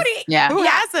Cody. Yeah. Who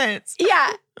hasn't?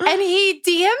 Yeah. And he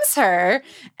DMs her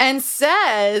and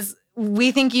says,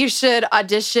 we think you should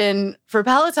audition for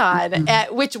Peloton.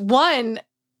 Which one,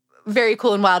 very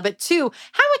cool and wild. But two,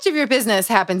 how much of your business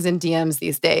happens in DMs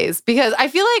these days? Because I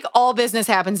feel like all business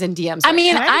happens in DMs. I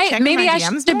mean, I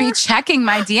should be checking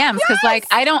my DMs because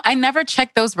I never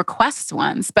check those request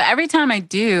ones. But every time I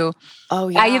do,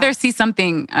 I either see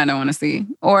something I don't want to see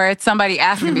or it's somebody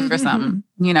asking me for something.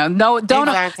 Don't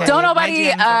nobody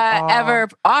ever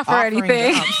offer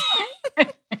anything.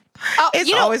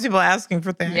 It's always people asking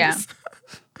for things. Yeah.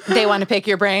 They want to pick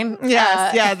your brain?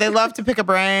 Yes, they love to pick a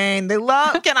brain. Can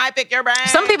I pick your brain?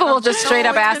 Some people will just straight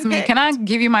up ask me, can I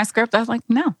give you my script? I was like,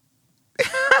 no.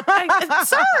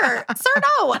 Sir,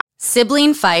 no.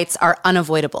 Sibling fights are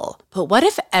unavoidable. But what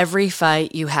if every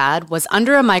fight you had was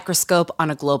under a microscope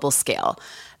on a global scale?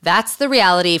 That's the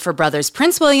reality for brothers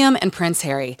Prince William and Prince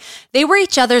Harry. They were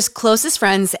each other's closest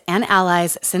friends and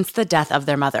allies since the death of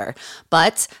their mother.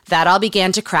 But that all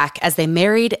began to crack as they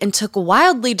married and took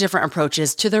wildly different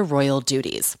approaches to their royal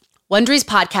duties. Wondery's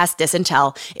podcast Dis and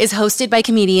Tell is hosted by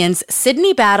comedians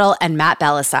Sydney Battle and Matt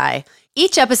Belisai.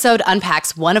 Each episode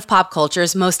unpacks one of pop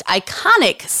culture's most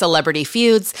iconic celebrity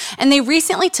feuds, and they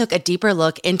recently took a deeper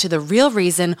look into the real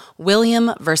reason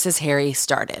William versus Harry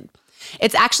started.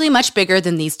 It's actually much bigger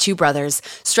than these two brothers,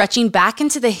 stretching back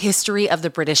into the history of the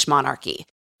British monarchy.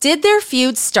 Did their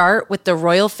feud start with the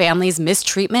royal family's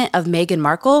mistreatment of Meghan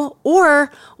Markle, or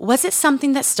was it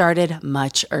something that started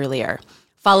much earlier?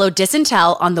 Follow Dis and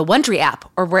Tell on the Wondery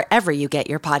app or wherever you get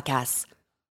your podcasts.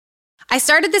 I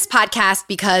started this podcast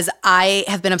because I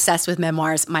have been obsessed with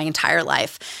memoirs my entire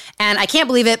life. And I can't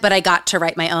believe it, but I got to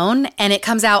write my own. And it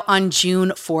comes out on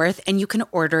June 4th, and you can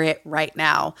order it right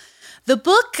now. The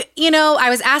book, I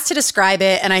was asked to describe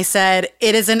it, and I said,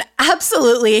 it is an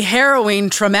absolutely harrowing,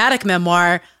 traumatic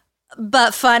memoir,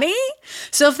 but funny.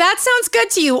 So if that sounds good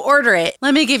to you, order it.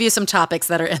 Let me give you some topics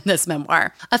that are in this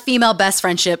memoir. A female best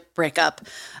friendship breakup.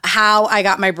 How I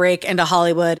got my break into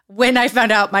Hollywood. When I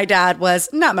found out my dad was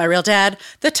not my real dad.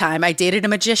 The time I dated a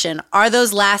magician. Are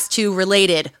those last two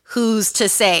related? Who's to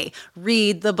say?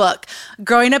 Read the book.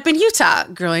 Growing up in Utah.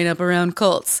 Growing up around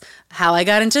cults. How I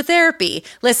got into therapy.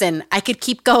 Listen, I could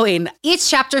keep going. Each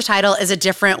chapter title is a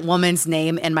different woman's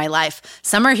name in my life.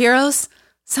 Some are heroes.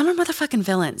 Some are motherfucking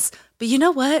villains. But you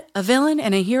know what? A villain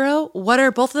and a hero, what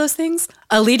are both of those things?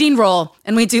 A leading role.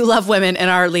 And we do love women in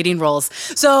our leading roles.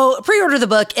 So pre-order the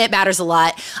book. It matters a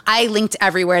lot. I linked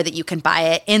everywhere that you can buy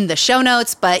it in the show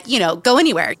notes, but go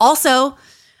anywhere. Also,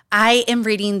 I am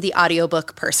reading the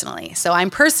audiobook personally. So I'm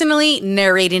personally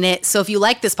narrating it. So if you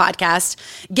like this podcast,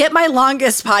 get my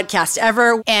longest podcast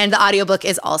ever. And the audiobook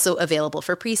is also available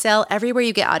for pre-sale everywhere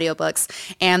you get audiobooks.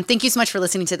 And thank you so much for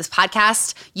listening to this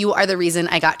podcast. You are the reason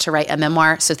I got to write a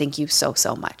memoir. So thank you so,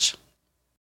 so much.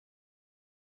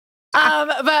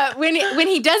 But when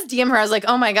he does DM her, I was like,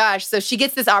 oh my gosh. So she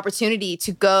gets this opportunity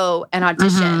to go and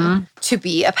audition to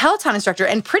be a Peloton instructor,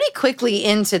 and pretty quickly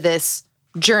into this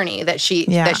journey that she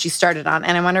started on.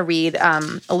 And I want to read a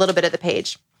little bit of the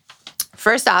page.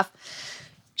 First off,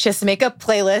 she has to make a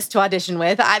playlist to audition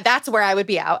with. That's where I would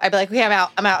be out. I'd be like, okay, I'm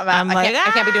out.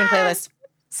 I can't be doing playlists.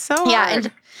 So hard.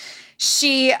 And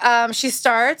she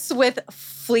starts with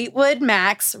Fleetwood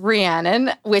Mac's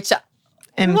Rhiannon, which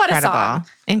incredible. What a song.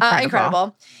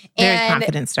 Incredible. Very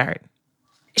confident start.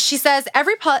 She says,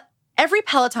 every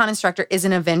Peloton instructor is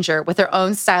an avenger with their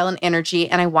own style and energy,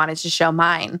 and I wanted to show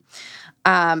mine.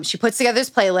 She puts together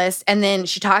this playlist, and then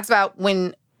she talks about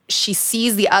when she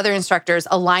sees the other instructors,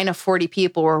 a line of 40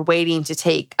 people were waiting to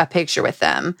take a picture with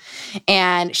them.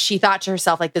 And she thought to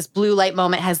herself, like, this blue light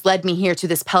moment has led me here to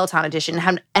this Peloton audition,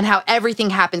 and how everything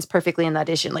happens perfectly in the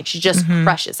audition. Like, she just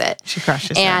crushes it. She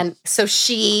crushes it. And so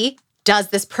she does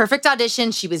this perfect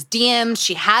audition. She was DM'd.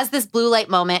 She has this blue light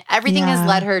moment. Everything has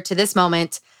led her to this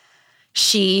moment.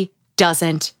 She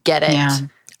doesn't get it. Yeah.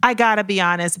 I gotta be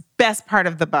honest, best part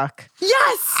of the book.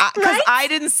 Yes, because I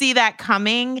didn't see that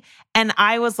coming, and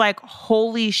I was like,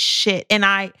 "Holy shit!" And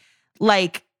I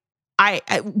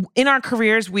in our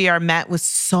careers, we are met with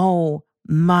so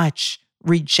much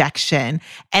rejection,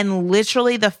 and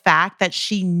literally the fact that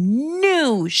she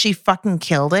knew she fucking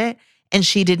killed it and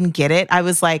she didn't get it, I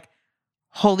was like,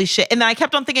 "Holy shit!" And then I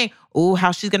kept on thinking, "Oh,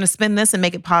 how she's gonna spin this and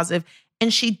make it positive."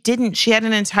 And she didn't. She had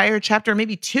an entire chapter,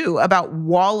 maybe two, about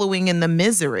wallowing in the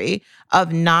misery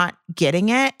of not getting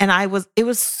it. And it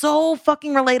was so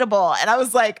fucking relatable. And I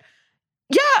was like,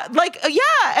 every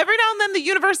now and then the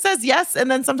universe says yes.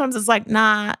 And then sometimes it's like,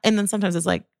 nah. And then sometimes it's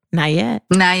like, not yet.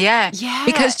 Not yet. Yeah.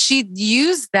 Because she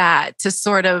used that to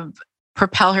sort of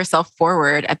propel herself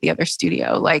forward at the other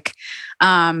studio.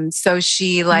 So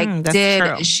she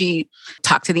she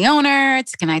talked to the owner,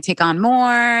 can I take on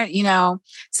more,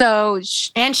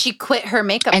 and she quit her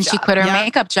makeup job. She quit her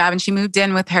makeup job, and she moved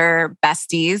in with her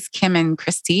besties, Kim and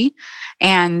Christy,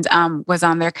 and was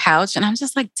on their couch. And I'm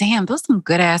just like, damn, those are some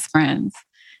good ass friends,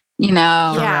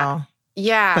 Yeah.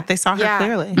 Yeah. But they saw her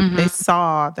clearly. Mm-hmm. They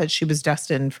saw that she was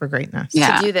destined for greatness.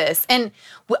 To do this. And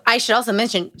I should also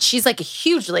mention, she's like a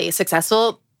hugely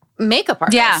successful makeup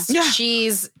artist. Yeah.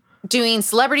 She's doing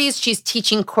celebrities. She's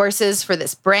teaching courses for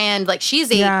this brand. Like, she's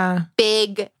a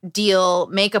big deal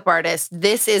makeup artist.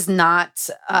 This is not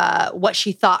what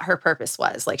she thought her purpose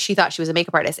was. Like, she thought she was a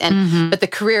makeup artist. And but the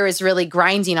career is really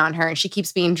grinding on her, and she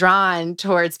keeps being drawn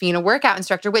towards being a workout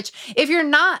instructor, which, if you're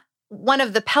not one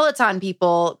of the Peloton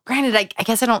people, granted, I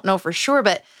guess I don't know for sure,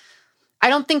 but I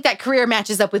don't think that career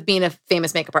matches up with being a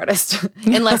famous makeup artist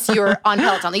unless you're on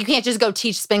Peloton. Like, you can't just go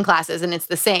teach spin classes and it's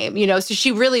the same, So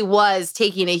she really was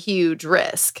taking a huge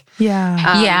risk.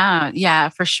 Yeah. Yeah,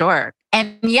 for sure.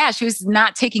 And she was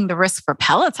not taking the risk for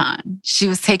Peloton. She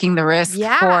was taking the risk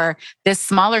for this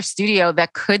smaller studio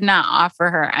that could not offer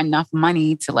her enough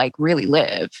money to really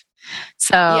live.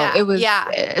 So it was,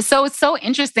 so it's so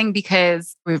interesting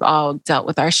because we've all dealt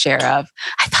with our share of,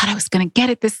 I thought I was going to get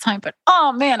it this time, but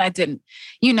oh man, I didn't,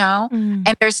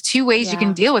 and there's two ways you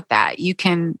can deal with that.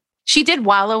 She did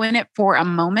wallow in it for a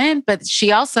moment, but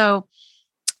she also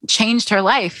changed her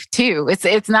life too.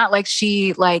 It's not like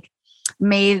she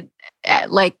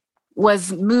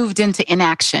was moved into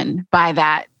inaction by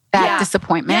that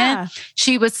disappointment. Yeah.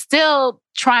 She was still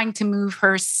trying to move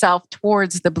herself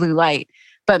towards the blue light,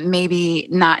 but maybe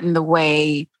not in the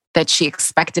way that she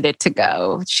expected it to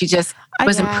go. She just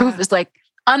was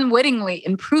unwittingly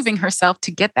improving herself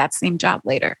to get that same job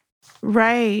later.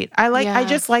 Right. I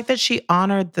just like that she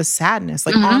honored the sadness,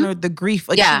 honored the grief.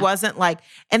 She wasn't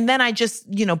and then I just,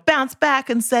 bounced back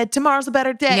and said, tomorrow's a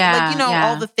better day.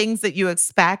 All the things that you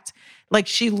expect.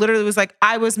 She literally was like,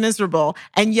 I was miserable.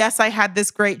 And yes, I had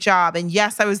this great job. And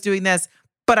yes, I was doing this,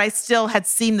 but I still had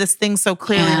seen this thing so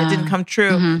clearly and it didn't come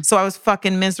true. Mm-hmm. So I was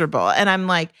fucking miserable. And I'm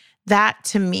like, that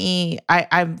to me,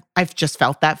 I've just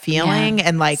felt that feeling. Yeah.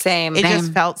 And same.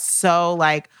 Just felt so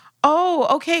oh,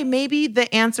 okay, maybe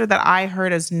the answer that I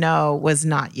heard as no was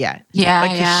not yet.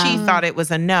 Yeah. She thought it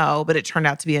was a no, but it turned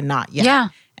out to be a not yet. Yeah.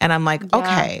 And I'm like,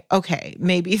 okay,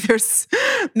 maybe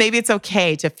it's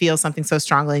okay to feel something so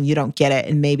strongly and you don't get it.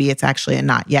 And maybe it's actually a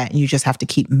not yet. And you just have to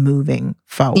keep moving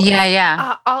forward.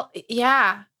 Yeah.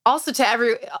 Also to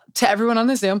everyone on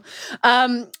the Zoom,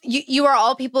 you are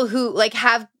all people who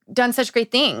have done such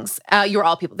great things. You're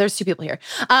all people. There's two people here.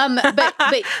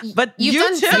 But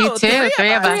you've done you too.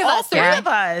 Three of us. All three of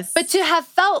us. But to have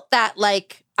felt that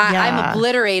I'm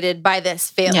obliterated by this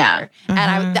failure. Yeah. Mm-hmm.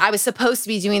 And I was supposed to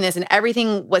be doing this and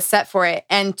everything was set for it.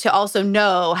 And to also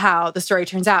know how the story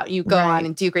turns out, you go on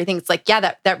and do great things.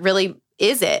 It's that really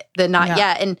is it, the not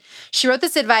yet. And she wrote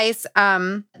this advice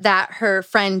that her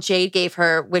friend Jade gave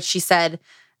her, which she said,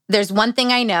 there's one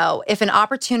thing I know. If an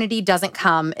opportunity doesn't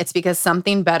come, it's because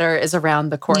something better is around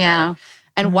the corner. Yeah.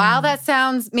 And while that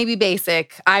sounds maybe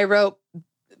basic, I wrote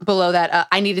below that,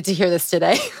 I needed to hear this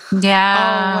today. Yeah. Oh,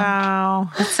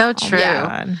 wow. It's so true.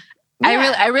 Yeah.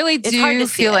 I really do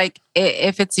feel like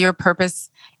if it's your purpose,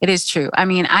 it is true. I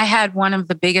mean, I had one of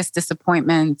the biggest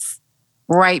disappointments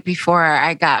right before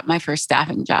I got my first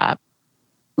staffing job.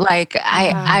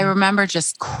 I remember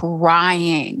just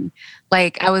crying.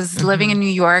 I was living in New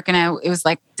York and it was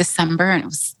December and it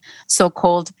was so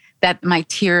cold that my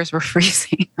tears were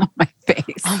freezing on my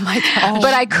face. Oh my gosh.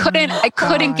 But I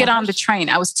couldn't get on the train.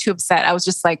 I was too upset. I was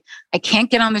just I can't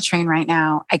get on the train right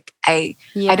now. I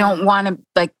don't want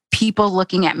to people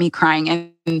looking at me crying.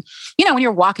 And when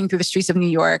you're walking through the streets of New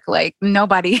York,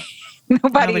 nobody's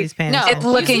paying attention.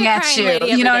 Looking at you.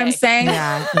 You know what I'm saying?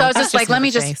 Yeah. So I was just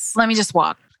let me just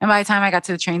walk. And by the time I got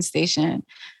to the train station,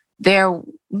 there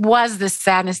was this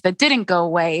sadness that didn't go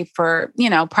away for,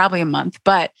 probably a month,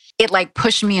 but it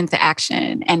pushed me into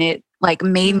action and it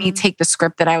made me take the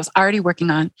script that I was already working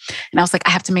on. And I was like,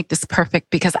 I have to make this perfect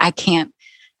because I can't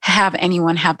have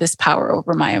anyone have this power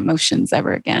over my emotions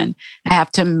ever again. I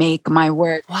have to make my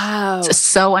work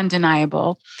so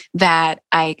undeniable that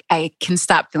I can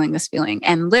stop feeling this feeling.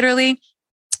 And literally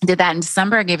did that in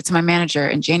December. I gave it to my manager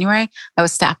in January. I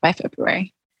was staffed by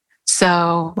February.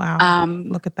 So,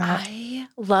 look at that. I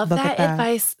love that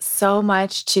advice so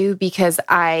much too, because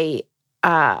that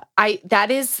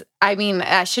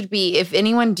should be, if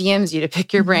anyone DMs you to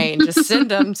pick your brain, just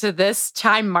send them to this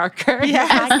time marker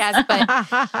podcast.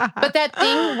 But that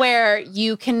thing where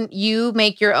you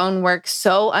make your own work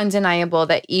so undeniable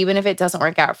that even if it doesn't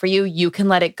work out for you, you can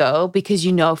let it go because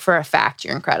you know for a fact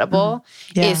you're incredible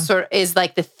is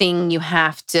the thing you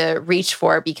have to reach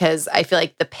for, because I feel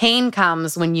like the pain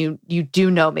comes when you do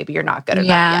know maybe you're not good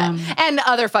enough yet. And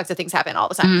other fucked up things happen all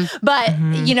the time. But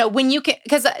when you can,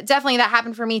 because definitely that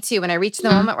happened for me too. When I reached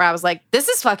the moment where I was like, this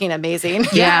is fucking amazing.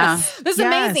 Yeah. This is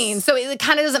amazing. So it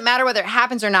kind of doesn't matter whether it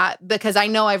happens or not, because I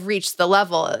know I've reached the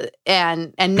level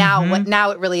and now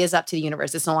now it really is up to the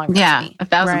universe. It's no longer up to me.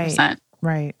 1,000%.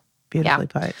 Right. Beautifully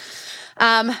put.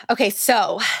 Okay,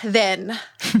 so then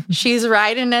she's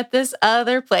riding at this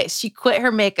other place. She quit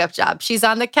her makeup job. She's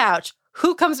on the couch.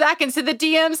 Who comes back into the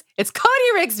DMs? It's Cody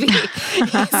Rigsby.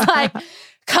 He's like,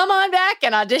 come on back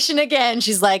and audition again.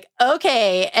 She's like,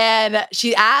 okay. And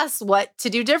she asks what to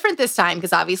do different this time,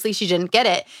 because obviously she didn't get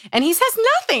it. And he says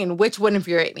nothing, which would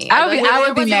infuriate me. I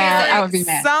would be mad. I would be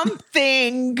mad.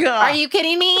 Something. Are you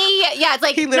kidding me? Yeah, it's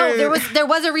like, no, there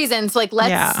was a reason. So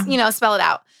let's, spell it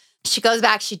out. She goes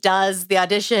back, she does the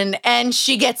audition, and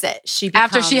she gets it.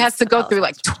 After she has to go through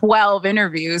 12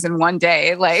 interviews in one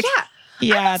day.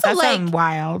 Yeah, that sounds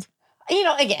wild.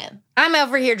 Again, I'm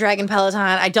over here dragging Peloton.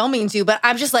 I don't mean to, but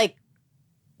I'm just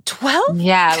 12?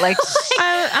 Yeah,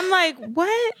 I'm like,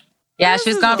 what? Yeah,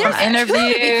 she's gone from interview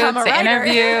to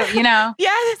interview, you know.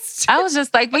 Yes. I was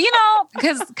just like, well, you know,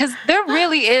 because there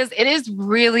really is, it is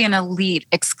really an elite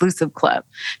exclusive club.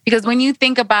 Because when you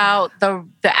think about the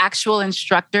actual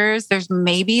instructors, there's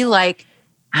maybe like,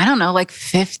 I don't know, like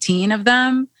 15 of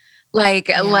them. Like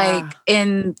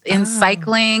in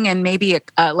cycling, and maybe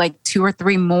like 2 or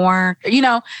 3 more, you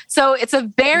know. So it's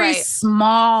a very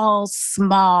small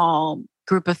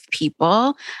group of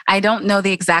people. I don't know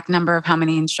the exact number of how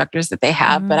many instructors that they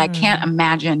have, but I can't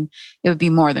imagine it would be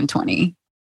more than 20.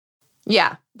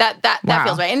 Yeah, that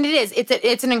feels right. And it is.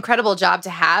 It's an incredible job to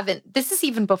have. And this is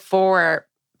even before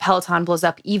Peloton blows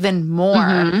up even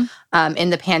more in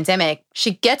the pandemic.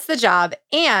 She gets the job,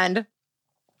 and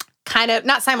kind of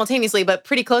not simultaneously, but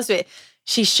pretty close to it,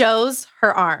 she shows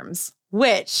her arms,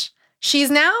 which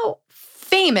she's now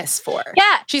famous for.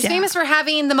 Yeah. She's famous for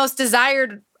having the most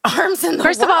desired arms in the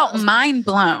First world. of all, mind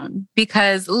blown,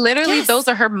 because literally those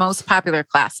are her most popular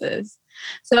classes.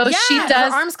 So she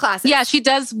does her arms classes. Yeah, she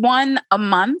does one a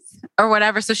month or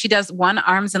whatever. So she does one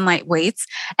arms and light weights.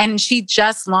 And she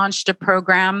just launched a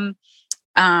program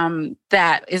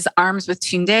that is Arms with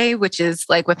Tunde, which is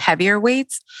like with heavier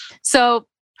weights. So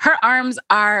her arms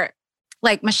are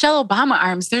like Michelle Obama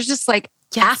arms. They're just like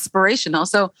aspirational.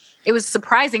 So it was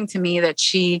surprising to me that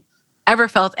she ever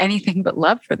felt anything but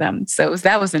love for them. So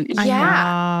that was an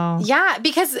yeah,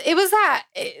 because it was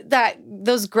that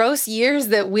those gross years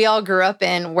that we all grew up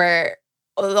in, where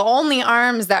the only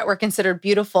arms that were considered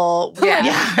beautiful were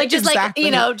like just like,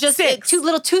 you know, just 2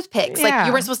 little toothpicks. Like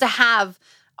you weren't supposed to have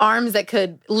arms that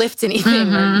could lift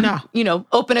anything or, you know,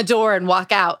 open a door and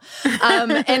walk out.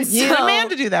 And so, you need a man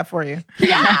to do that for you.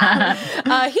 Yeah.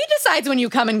 He decides when you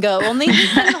come and go. Only he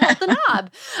can hold the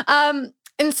knob.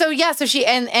 And so, so she,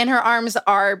 and her arms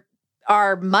are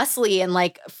muscly and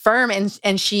like firm,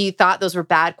 and she thought those were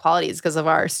bad qualities because of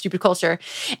our stupid culture.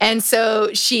 And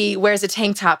so she wears a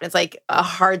tank top, and it's like a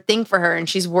hard thing for her, and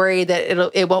she's worried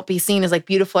that it won't be seen as like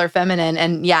beautiful or feminine.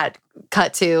 And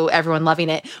cut to everyone loving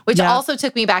it, which also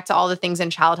took me back to all the things in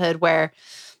childhood where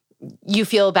you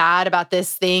feel bad about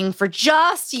this thing for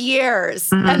just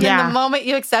years. And then the moment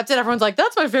you accept it, everyone's like,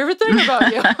 that's my favorite thing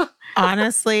about you.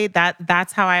 Honestly,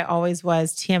 that's how I always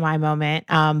was. TMI moment.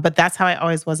 But that's how I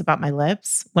always was about my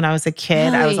lips. When I was a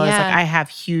kid, I was always like, I have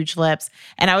huge lips.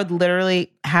 And I would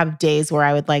literally have days where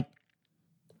I would like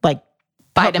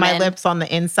put my lips on the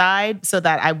inside so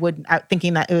that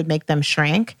thinking that it would make them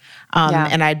shrink.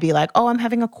 And I'd be like, oh, I'm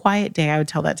having a quiet day. I would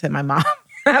tell that to my mom.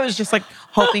 I was just like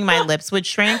hoping my lips would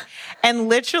shrink. And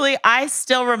literally, I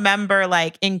still remember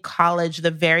like in college,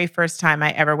 the very first time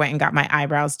I ever went and got my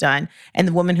eyebrows done. And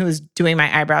the woman who was doing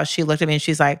my eyebrows, she looked at me and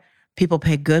she's like, people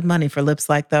pay good money for lips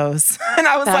like those. And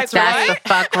I was that's the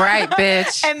fuck right,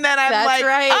 bitch. And then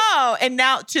I'm oh, and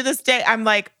now to this day, I'm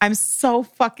like, I'm so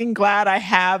fucking glad I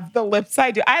have the lips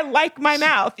I do. I like my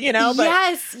mouth, you know?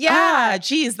 But,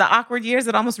 geez, the awkward years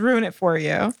that almost ruin it for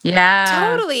you. Yeah.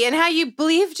 Totally. And how you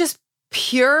believe just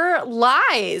pure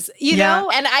lies, you know?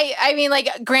 And I mean, like,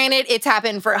 granted, it's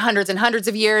happened for hundreds and hundreds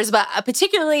of years, but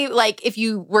particularly like if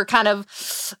you were kind of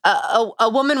a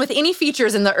woman with any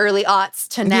features in the early aughts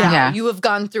to now, you have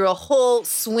gone through a whole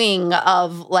swing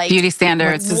of like beauty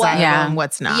standards, and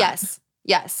what's not. Yes.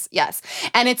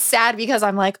 And it's sad because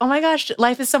I'm like, oh my gosh,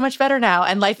 life is so much better now.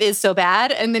 And life is so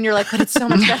bad. And then you're like, but it's so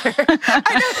much better.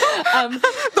 I know.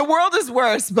 The world is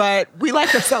worse, but we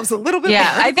like ourselves a little bit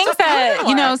better. I think that,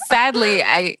 you know,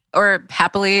 sadly, or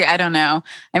happily, I don't know.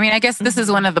 I mean, I guess this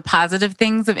is one of the positive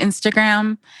things of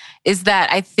Instagram is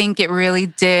that I think it really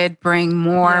did bring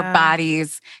more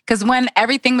bodies. Because when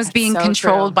everything was being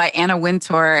controlled by Anna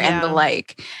Wintour and the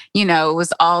like, you know, it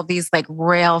was all these like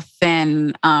rail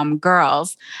thin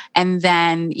girls. And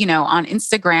then, you know, on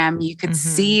Instagram, you could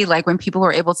see like when people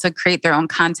were able to create their own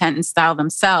content and style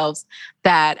themselves,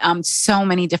 that so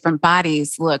many different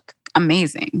bodies look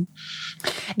amazing.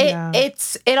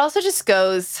 It also just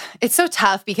goes, it's so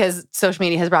tough because social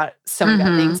media has brought so many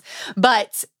bad things,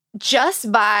 but just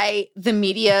by the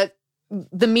media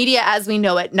as we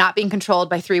know it not being controlled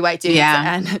by 3 white dudes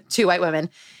and 2 white women,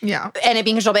 and it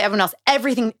being controlled by everyone else,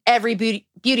 every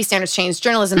beauty standards changed,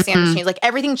 journalism standards changed, like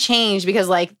everything changed because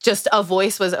like just a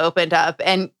voice was opened up.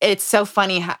 And it's so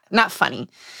funny, not funny,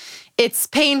 it's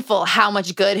painful how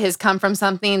much good has come from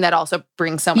something that also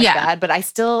brings so much bad. But I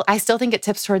still think it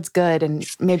tips towards good, and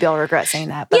maybe I'll regret saying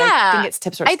that. But I think it's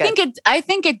tips towards good. I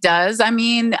think it does. I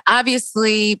mean,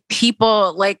 obviously,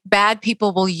 people like bad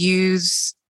people will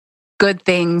use good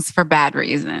things for bad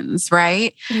reasons,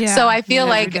 right? Yeah, so I feel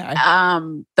like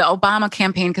the Obama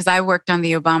campaign, because I worked on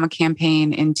the Obama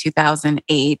campaign in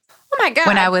 2008. Oh my God.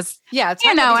 When I was,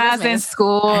 when I was in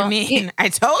school. I mean, I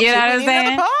told you, know what I'm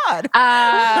saying? The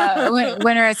pod.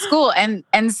 When we're at school.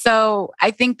 And so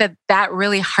I think that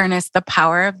really harnessed the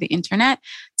power of the internet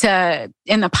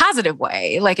in a positive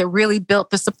way. Like it really built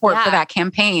the support for that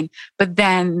campaign. But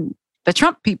then the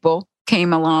Trump people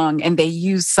came along and they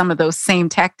used some of those same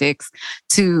tactics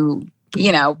to,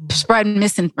 spread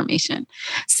misinformation.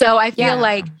 So I feel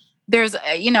like there's,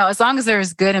 as long as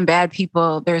there's good and bad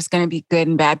people, there's going to be good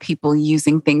and bad people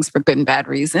using things for good and bad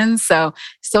reasons. So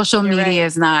social media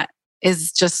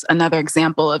is just another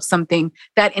example of something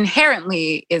that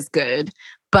inherently is good,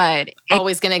 but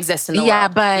always going to exist in the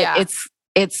world. But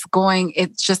it's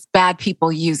just bad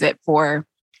people use it for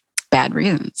bad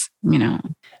reasons,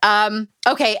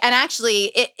 Okay. And actually,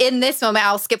 in this moment,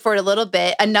 I'll skip forward a little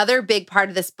bit. Another big part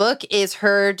of this book is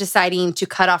her deciding to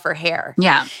cut off her hair.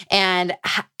 Yeah. And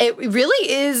it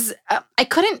really is, I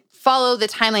couldn't follow the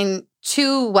timeline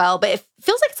too well, but it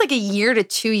feels like it's like a 1 to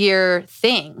 2 year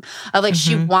thing of like,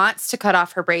 she wants to cut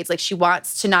off her braids. Like she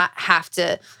wants to not have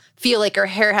to feel like her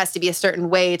hair has to be a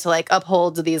certain way to like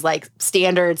uphold these like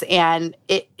standards. And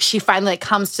she finally like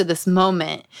comes to this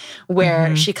moment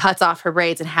where she cuts off her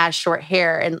braids and has short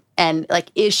hair. And like,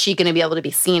 is she going to be able to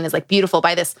be seen as like beautiful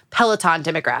by this Peloton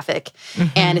demographic?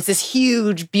 And it's this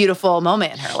huge, beautiful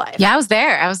moment in her life. Yeah, I was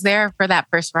there. I was there for that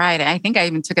first ride. I think I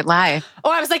even took it live. Oh,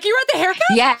 I was like, you were at the haircut?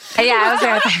 Yeah, I was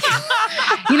there at the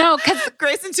haircut. Because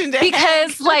Grace and Tunde.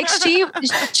 Because like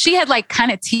she had like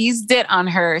kind of teased it on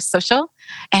her social.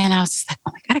 And I was just like,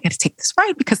 oh my God, I got to take this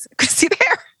ride because I could see the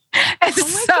hair. And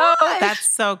that's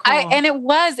so cool. And it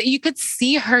was, you could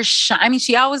see her shine. I mean,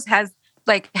 she always has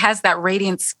that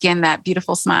radiant skin, that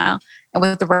beautiful smile, and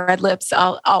with the red lips,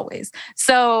 always.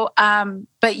 So,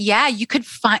 but yeah, you could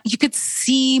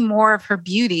see more of her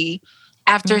beauty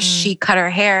after she cut her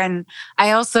hair. And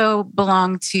I also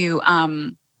belong to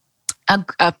a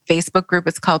Facebook group.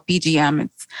 It's called BGM.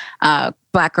 It's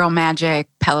Black Girl Magic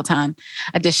Peloton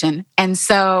Edition. And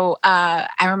so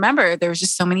I remember there was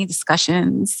just so many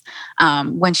discussions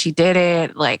when she did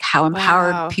it, like how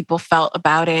empowered people felt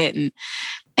about it.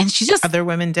 And she just... Other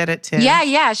women did it too.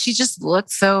 Yeah. She just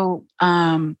looked so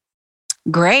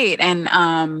great. And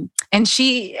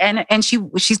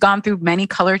she's gone through many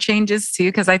color changes too.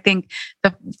 Cause I think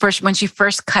when she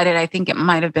first cut it, I think it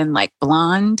might've been like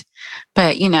blonde,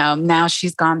 but now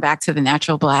she's gone back to the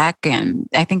natural black. And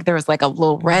I think there was like a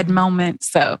little red moment.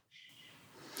 So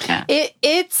yeah.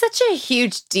 It's such a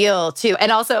huge deal too.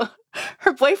 And also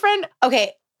her boyfriend,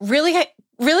 okay, really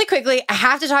quickly, I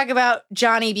have to talk about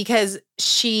Johnny because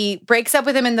she breaks up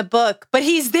with him in the book, but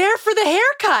he's there for the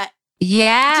haircut.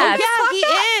 Yeah. Yeah, he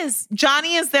is.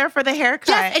 Johnny is there for the haircut.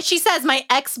 Yes, and she says, my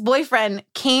ex-boyfriend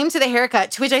came to the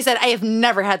haircut, to which I said, I have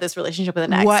never had this relationship with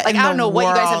an ex. What like, I don't know what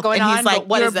you guys have going and on, he's like, but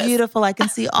what is this? You're beautiful. I can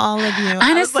see all of you.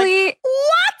 Honestly, like,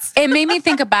 what? It made me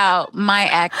think about my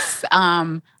ex.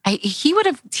 He would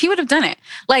have done it.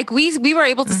 Like we were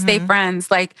able to stay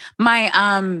friends. Like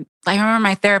I remember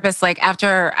my therapist, like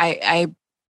after I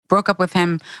broke up with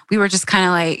him, we were just kind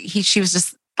of like, she was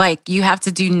just like, you have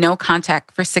to do no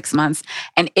contact for 6 months.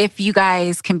 And if you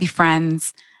guys can be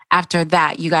friends after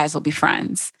that, you guys will be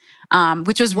friends.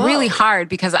 Which was really hard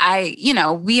because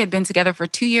we had been together for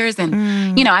 2 years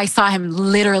and, I saw him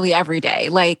literally every day.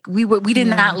 Like we did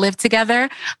not live together,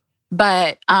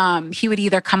 but he would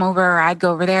either come over or I'd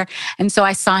go over there. And so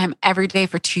I saw him every day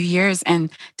for 2 years. And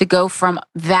to go from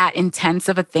that intense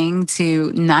of a thing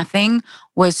to nothing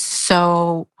was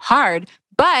so hard.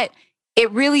 But it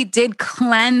really did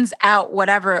cleanse out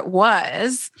whatever it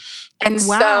was. And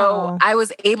so I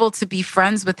was able to be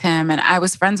friends with him and I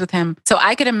was friends with him. So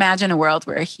I could imagine a world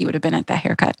where he would have been at that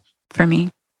haircut for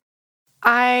me.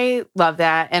 I love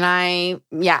that. And I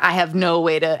have no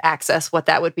way to access what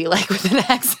that would be like with an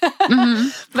ex. But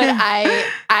I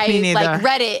like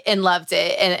read it and loved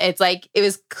it. And it's like, it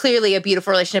was clearly a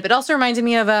beautiful relationship. It also reminded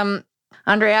me of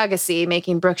Andre Agassi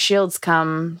making Brooke Shields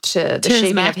come to the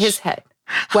shaving of his head.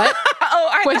 What?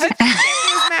 She didn't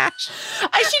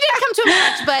come to a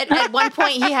match, but at one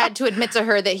point he had to admit to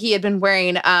her that he had been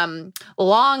wearing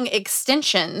long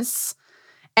extensions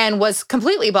and was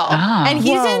completely bald. Oh. And he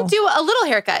didn't do a little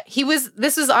haircut.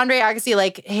 This was Andre Agassi,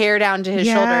 like hair down to his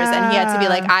shoulders. And he had to be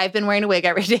like, I've been wearing a wig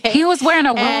every day. He was wearing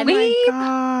a wig? Oh my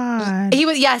God. He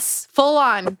was, yes, full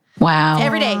on. Wow.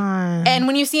 Every day. And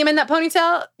when you see him in that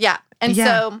ponytail, yeah. And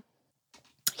so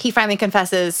he finally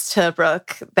confesses to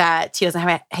Brooke that he doesn't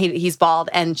have he's bald,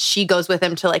 and she goes with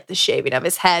him to like the shaving of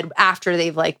his head after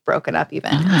they've like broken up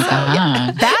even.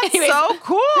 That's Anyways, so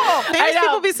cool. Famous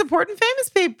people be supporting famous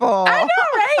people. I know,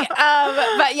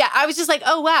 right? But yeah, I was just like,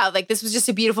 oh wow, like this was just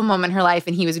a beautiful moment in her life,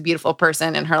 and he was a beautiful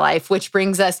person in her life, which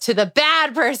brings us to the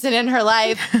bad person in her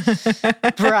life,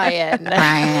 Brian.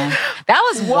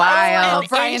 That was wild.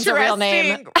 Brian's a real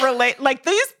name. Like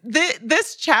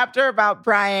this chapter about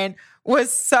Brian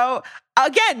was so,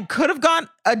 again, could have gone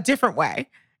a different way.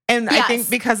 And I think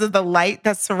because of the light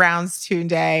that surrounds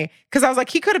Tunde, because I was like,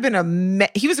 he could have been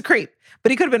he was a creep,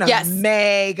 but he could have been a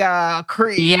mega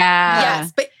creep. Yeah.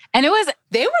 Yes. But and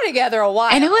they were together a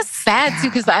while. And it was sad too,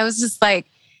 because I was just like,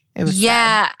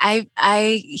 sad.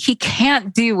 He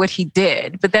can't do what he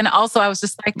did. But then also I was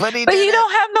just like, but you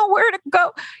don't have nowhere to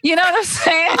go. You know what I'm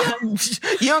saying?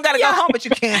 You don't got to go home, but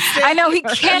you can't stay. I know he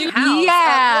can't.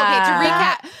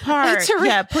 Okay, to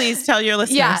recap. Please tell your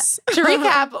listeners. Yeah, to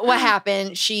recap what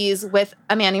happened, she's with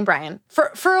a man named Brian for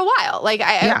a while. Like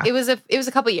it was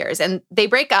a couple years, and they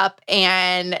break up,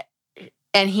 and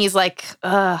he's like,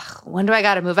 ugh, when do I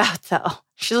got to move out though?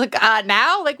 She's like,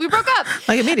 now? Like, we broke up.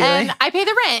 Like, immediately. And I pay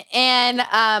the rent.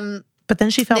 And but then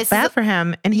she felt bad for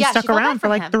him, and he stuck around for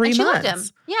like 3 months. She loved him.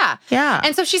 Yeah. Yeah.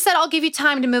 And so she said, I'll give you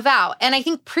time to move out. And I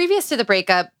think previous to the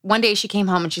breakup, one day she came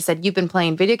home and she said, you've been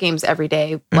playing video games every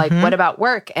day. Like, what about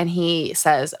work? And he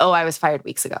says, oh, I was fired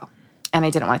weeks ago, and I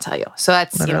didn't want to tell you. So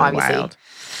that's, literally obviously wild.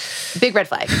 Big red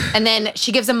flag. And then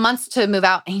she gives him months to move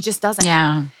out, and he just doesn't.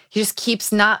 Yeah. He just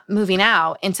keeps not moving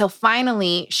out until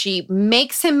finally she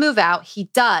makes him move out. He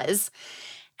does.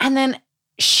 And then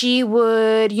she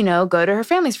would, go to her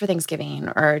family's for Thanksgiving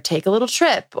or take a little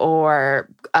trip, or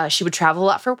she would travel a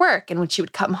lot for work. And when she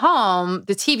would come home,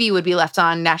 the TV would be left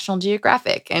on National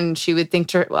Geographic. And she would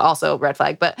think also red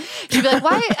flag, but she'd be like,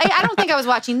 why? I don't think I was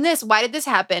watching this. Why did this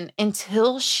happen?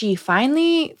 Until she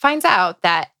finally finds out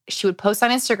that she would post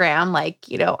on Instagram, like,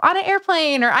 on an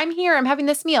airplane, or I'm here, I'm having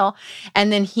this meal. And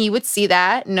then he would see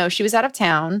that, know she was out of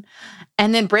town,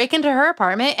 and then break into her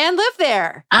apartment and live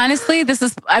there. Honestly,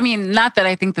 not that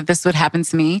I think that this would happen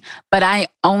to me, but I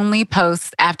only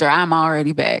post after I'm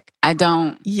already back. I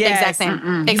don't. Yes. Exact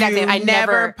same. Exactly. I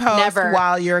never post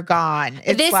while you're gone.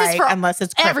 It's this is for unless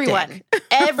it's cryptic.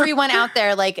 Everyone out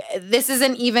there, like, this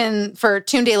isn't even for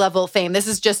Tunde level fame. This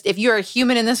is just, if you're a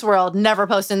human in this world, never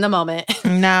post in the moment.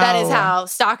 No. That is how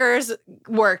stalkers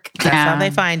work. That's how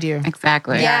they find you.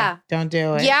 Exactly. Yeah. Don't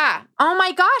do it. Yeah. Oh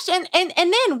my gosh. And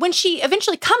then when she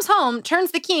eventually comes home,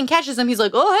 turns the key and catches him, he's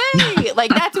like, oh, hey. Like,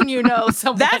 that's when you know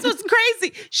someone. That's what's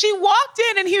crazy. She walked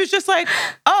in and he was just like,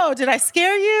 oh, did I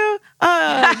scare you?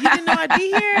 You didn't know I'd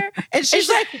be here? And she's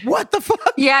like, what the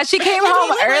fuck? Yeah, she came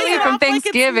home early from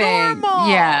Thanksgiving.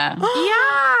 Yeah.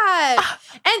 Yeah.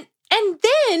 And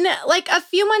then, like, a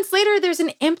few months later, there's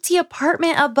an empty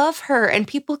apartment above her, and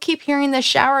people keep hearing the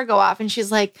shower go off, and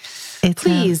she's like,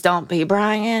 please don't be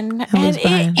Brian. It was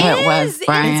Brian. It was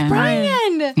Brian. It's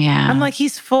Brian. Yeah. I'm like,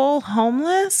 he's full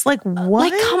homeless? Like,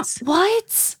 what? Like,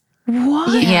 what?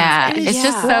 What? Yeah, it's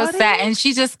just so sad. And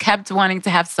she just kept wanting to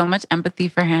have so much empathy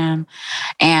for him.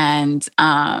 And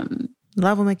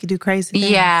love will make you do crazy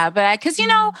things. Yeah, but because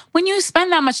when you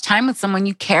spend that much time with someone,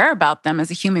 you care about them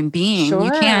as a human being. Sure,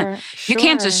 you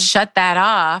can't just shut that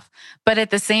off. But at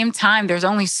the same time, there's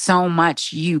only so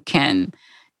much you can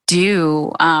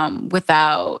do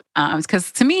without.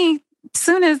 Because to me, as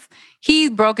soon as he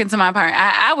broke into my apartment,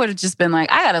 I would have just been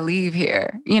like, I gotta leave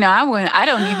here. I wouldn't. I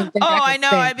don't even think. I know.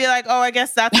 Stay. I'd be like, I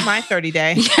guess that's my 30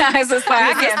 day. Yeah, it's just like,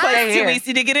 I can't stay here. Too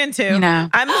easy to get into.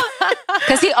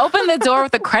 Because he opened the door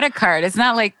with a credit card. It's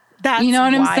not like that's you know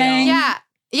what wild. I'm saying?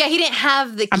 Yeah, he didn't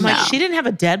have the key. I'm like, she didn't have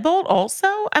a deadbolt also?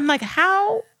 I'm like,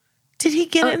 how did he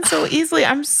get in so easily?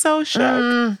 I'm so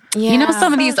shook. Yeah,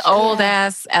 some of these old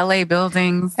ass LA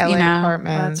buildings, LA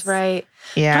apartments. That's right.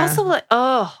 Yeah. But also, like,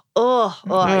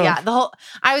 yeah.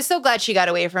 I was so glad she got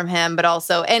away from him, but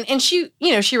also, and she,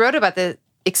 she wrote about the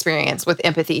experience with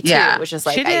empathy too, which is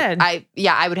like, she did. I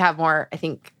would have more, I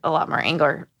think, a lot more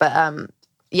anger, but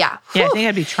yeah. Yeah, I think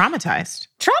I'd be traumatized.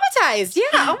 Yeah.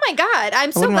 Oh my God.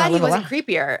 I'm so glad he wasn't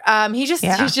creepier. He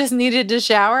just needed to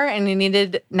shower, and he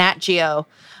needed Nat Geo,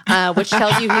 which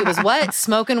tells you he was what?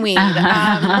 Smoking weed.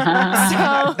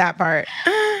 That part.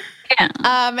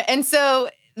 Yeah. And so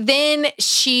then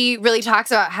she really talks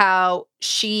about how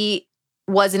she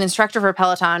was an instructor for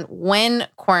Peloton when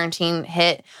quarantine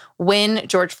hit, when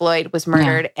George Floyd was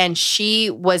murdered. Yeah. And she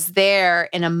was there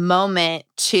in a moment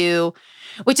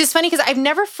which is funny because I've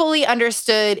never fully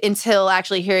understood until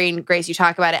actually hearing Grace, you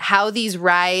talk about it, how these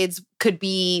rides could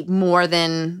be more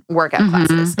than workout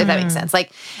classes, if that makes sense.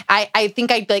 Like, I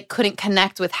think I couldn't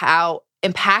connect with how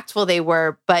impactful they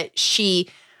were. But she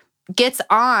gets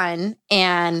on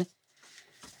and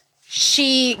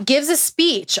she gives a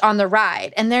speech on the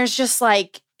ride. And there's just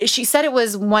like, she said it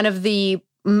was one of the,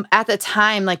 at the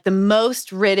time, like the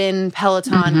most ridden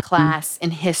Peloton class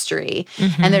in history.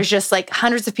 And there's just like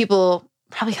hundreds of people,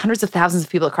 probably hundreds of thousands of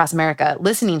people across America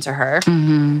listening to her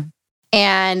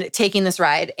and taking this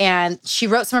ride. And she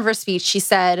wrote some of her speech. She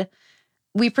said,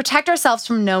 "We protect ourselves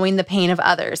from knowing the pain of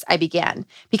others," I began,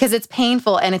 "because it's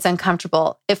painful and it's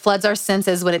uncomfortable. It floods our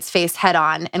senses when it's faced head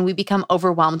on, and we become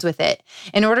overwhelmed with it.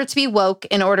 In order to be woke,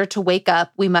 in order to wake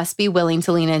up, we must be willing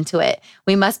to lean into it.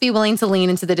 We must be willing to lean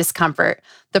into the discomfort.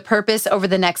 The purpose over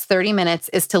the next 30 minutes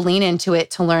is to lean into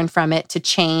it, to learn from it, to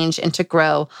change and to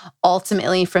grow.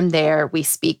 Ultimately, from there, we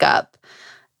speak up."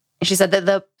 And she said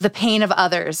that the pain of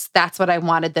others, that's what I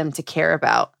wanted them to care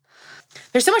about.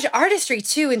 There's so much artistry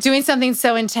too in doing something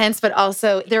so intense, but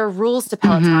also there are rules to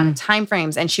Peloton and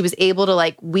timeframes, and she was able to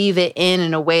like weave it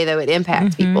in a way that would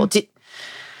impact people.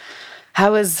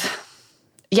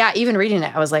 Even reading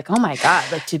it, I was like, oh my God,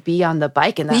 like to be on the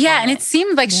bike in that moment. And it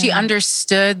seemed like she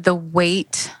understood the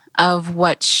weight of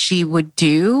what she would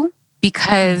do,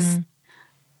 because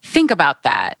think about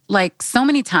that. Like so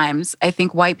many times, I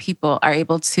think white people are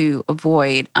able to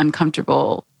avoid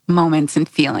uncomfortable moments and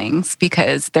feelings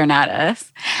because they're not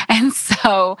us. And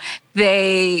so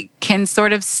they can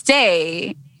sort of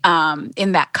stay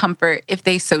in that comfort if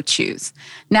they so choose.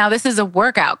 Now, this is a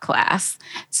workout class.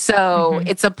 So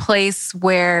it's a place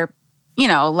where, you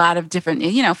know, a lot of different,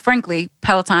 you know, frankly,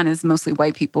 Peloton is mostly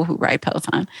white people who ride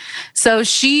Peloton. So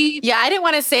she... Yeah, I didn't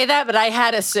want to say that, but I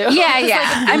had to sue.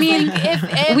 Yeah. I mean,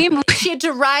 if she had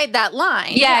to ride that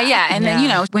line. Yeah. And then, you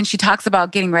know, when she talks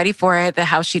about getting ready for it,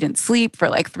 how she didn't sleep for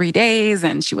like 3 days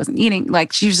and she wasn't eating,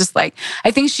 like she was just like,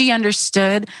 I think she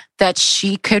understood that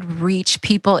she could reach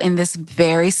people in this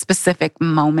very specific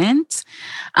moment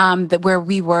that where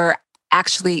we were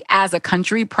actually as a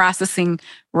country processing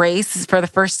race for the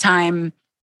first time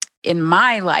in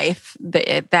my life,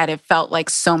 that it felt like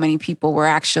so many people were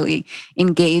actually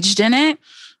engaged in it.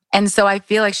 And so I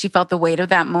feel like she felt the weight of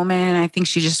that moment. And I think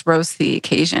she just rose to the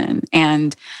occasion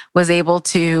and was able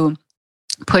to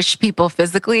push people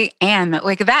physically. And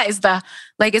like that is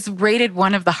it's rated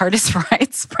one of the hardest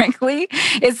rides, frankly.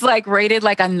 It's like rated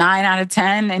like a 9 out of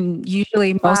 10. And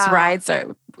usually most rides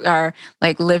are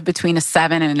like live between a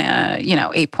 7 and a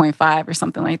 8.5 or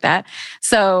something like that.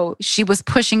 So she was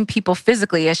pushing people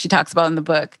physically, as she talks about in the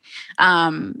book,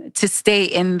 to stay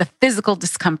in the physical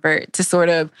discomfort, to sort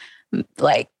of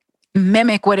like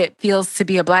mimic what it feels to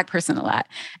be a Black person a lot.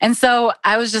 And so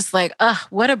I was just like,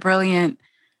 what a brilliant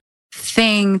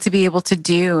thing to be able to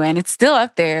do. And it's still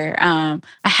up there. I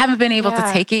haven't been able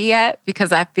to take it yet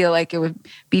because I feel like it would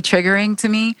be triggering to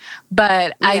me.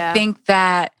 But I think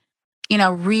that, you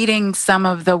know, reading some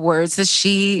of the words that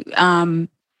she, said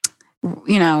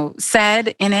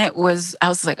in it I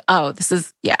was like, oh,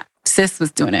 sis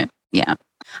was doing it. Yeah.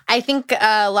 I think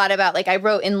a lot about, like, I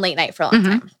wrote in late night for a long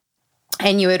time.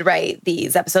 And you would write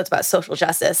these episodes about social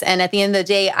justice. And at the end of the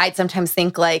day, I'd sometimes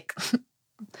think like,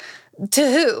 to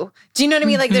who? Do you know what I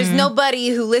mean? Like, there's nobody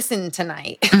who listened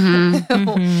tonight who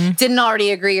didn't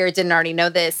already agree or didn't already know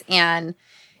this. And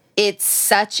it's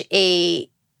such the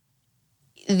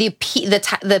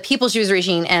people she was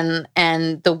reaching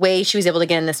and the way she was able to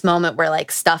get in this moment where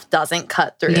like stuff doesn't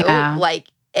cut through. Like,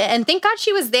 and thank God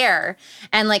she was there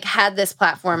and like had this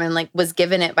platform and like was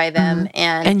given it by them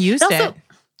and used it.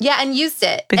 Yeah, and used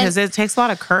it. Because it takes a lot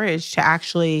of courage to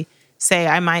actually say,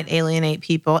 I might alienate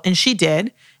people. And she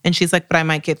did. And she's like, but I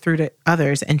might get through to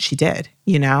others. And she did,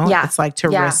 you know? Yeah. It's like to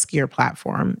risk your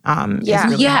platform. Is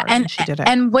really hard, and she did it.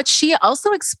 And what she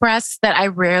also expressed that I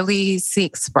rarely see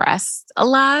expressed a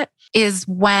lot is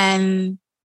when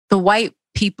the white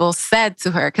people said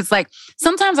to her, because like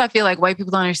sometimes I feel like white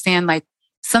people don't understand, like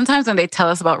sometimes when they tell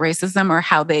us about racism or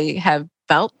how they have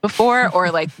felt before or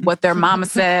like what their mama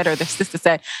said or their sister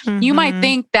said, you might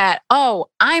think that, oh,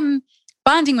 I'm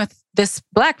bonding with this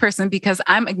Black person because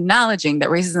I'm acknowledging that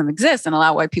racism exists, and a lot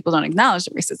of white people don't acknowledge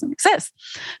that racism exists.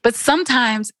 But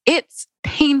sometimes it's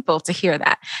painful to hear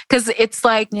that because it's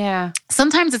like,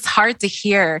 sometimes it's hard to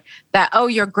hear that, oh,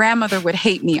 your grandmother would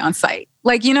hate me on sight.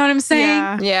 Like, you know what I'm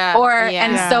saying?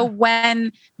 And so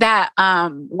when that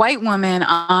white woman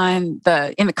in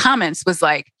the comments was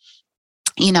like,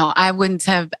 you know, I wouldn't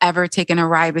have ever taken a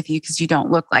ride with you because you don't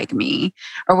look like me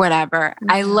or whatever.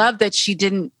 I love that she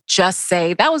didn't just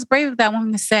say, that was brave of that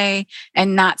woman to say,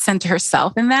 and not center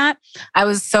herself in that. I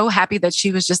was so happy that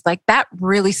she was just like, that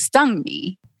really stung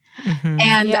me.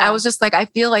 And I was just like, I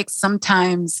feel like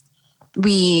sometimes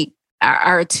we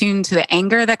are attuned to the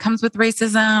anger that comes with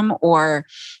racism or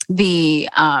the,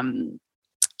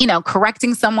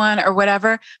 correcting someone or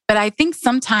whatever. But I think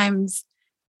sometimes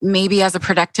maybe as a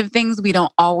productive things, we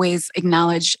don't always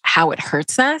acknowledge how it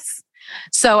hurts us.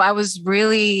 So I was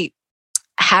really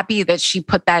happy that she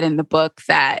put that in the book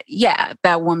that,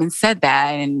 that woman said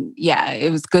that. And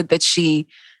it was good that she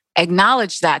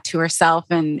acknowledged that to herself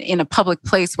and in a public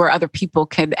place where other people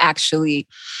could actually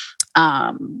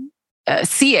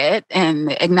see it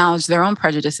and acknowledge their own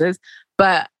prejudices.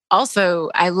 But also,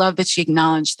 I love that she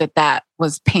acknowledged that that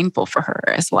was painful for her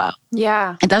as well.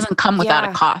 Yeah. It doesn't come without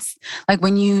a cost. Like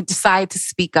when you decide to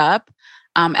speak up,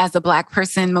 as a Black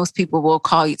person, most people will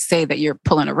say that you're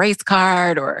pulling a race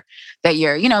card or that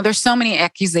you're, there's so many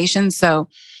accusations. So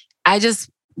I just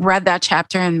read that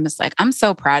chapter and was like, I'm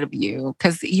so proud of you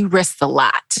because you risked a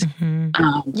lot.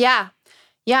 Mm-hmm.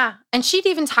 Yeah. And she'd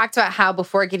even talked about how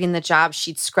before getting the job,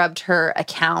 she'd scrubbed her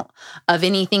account of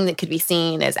anything that could be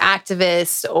seen as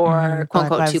activist or quote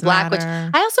unquote too Black, which I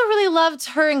also really loved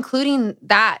her including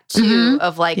that too,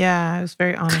 of like, I was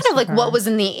very honest. Kind of like what was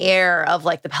in the air of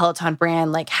like the Peloton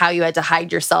brand, like how you had to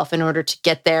hide yourself in order to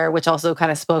get there, which also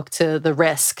kind of spoke to the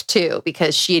risk too,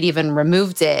 because she had even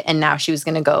removed it and now she was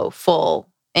going to go full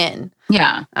in.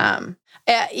 Yeah.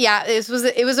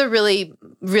 It was a really,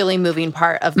 really moving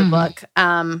part of the book.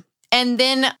 And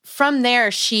then from there,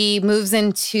 she goes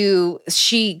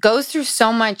through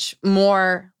so much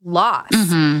more loss.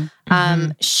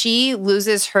 She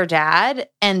loses her dad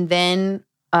and then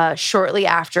shortly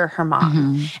after her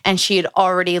mom. And she had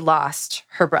already lost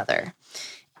her brother.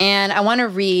 And I want to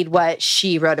read what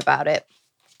she wrote about it.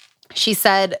 She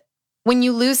said, "When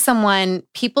you lose someone,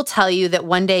 people tell you that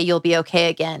one day you'll be okay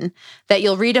again, that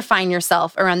you'll redefine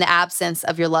yourself around the absence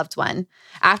of your loved one.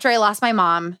 After I lost my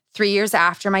mom, 3 years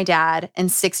after my dad,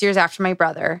 and 6 years after my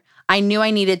brother, I knew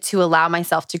I needed to allow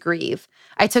myself to grieve.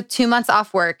 I took 2 months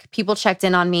off work. People checked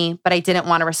in on me, but I didn't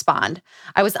want to respond.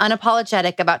 I was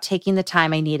unapologetic about taking the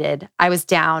time I needed. I was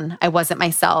down. I wasn't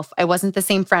myself. I wasn't the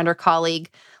same friend or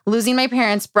colleague. Losing my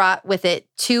parents brought with it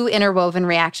two interwoven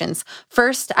reactions.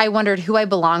 First, I wondered who I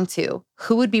belonged to,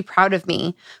 who would be proud of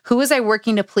me, who was I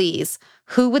working to please,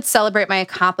 who would celebrate my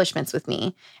accomplishments with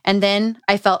me. And then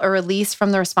I felt a release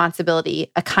from the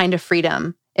responsibility, a kind of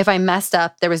freedom. If I messed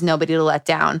up, there was nobody to let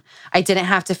down. I didn't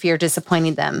have to fear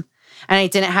disappointing them. And I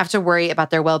didn't have to worry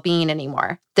about their well-being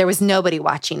anymore. There was nobody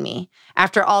watching me.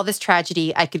 After all this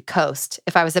tragedy, I could coast.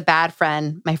 If I was a bad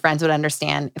friend, my friends would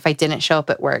understand. If I didn't show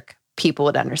up at work, people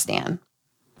would understand."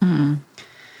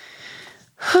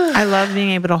 I love being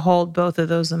able to hold both of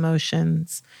those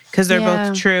emotions because they're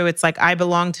both true. It's like I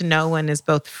belong to no one is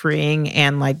both freeing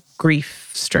and like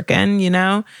grief stricken,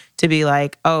 to be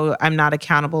like, oh, I'm not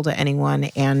accountable to anyone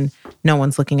and no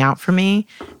one's looking out for me.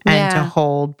 And to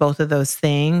hold both of those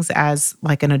things as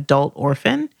like an adult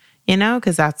orphan,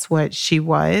 because that's what she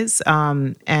was.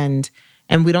 And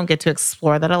we don't get to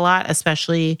explore that a lot,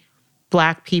 especially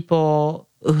Black people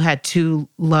who had two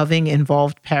loving,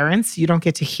 involved parents. You don't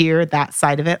get to hear that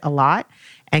side of it a lot.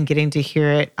 And getting to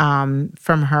hear it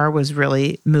from her was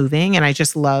really moving. And I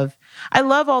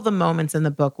love all the moments in the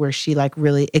book where she like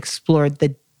really explored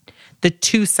the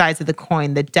two sides of the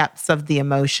coin, the depths of the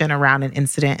emotion around an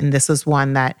incident. And this was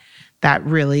one that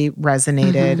really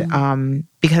resonated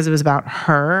because it was about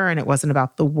her and it wasn't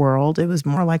about the world. It was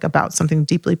more like about something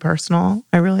deeply personal.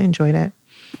 I really enjoyed it.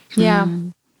 Yeah.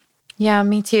 Yeah,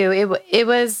 me too. It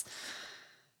was,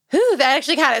 that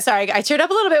actually kind of, sorry, I teared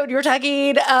up a little bit when you were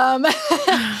talking.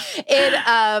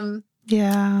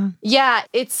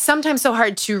 It's sometimes so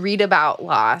hard to read about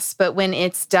loss, but when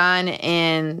it's done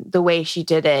in the way she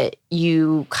did it,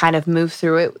 you kind of move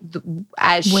through it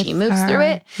as she moves through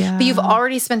it. Yeah. But you've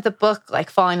already spent the book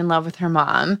like falling in love with her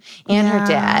mom and her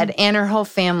dad and her whole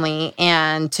family.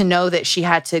 And to know that she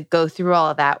had to go through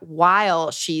all of that while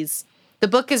the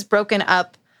book is broken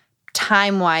up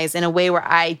time-wise in a way where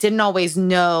I didn't always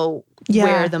know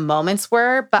where the moments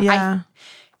were, but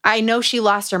I know she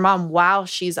lost her mom while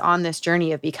she's on this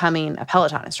journey of becoming a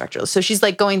Peloton instructor. So she's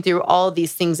like going through all of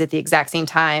these things at the exact same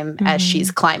time as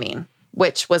she's climbing,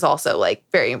 which was also like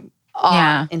very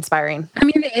awe-inspiring. I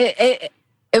mean, it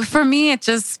for me, it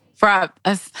just brought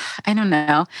us, I don't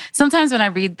know. Sometimes when I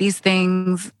read these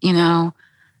things, it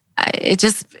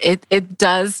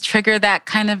does trigger that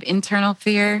kind of internal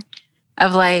fear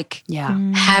of like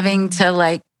having to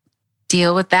like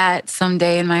deal with that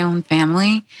someday in my own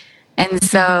family. And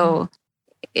so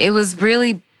it was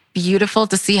really beautiful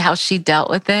to see how she dealt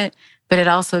with it. but it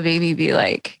also made me be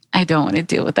like, I don't want to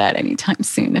deal with that anytime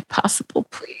soon, if possible,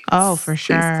 please. Oh, for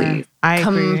sure. Please. I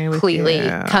agree with you.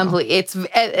 Completely. It's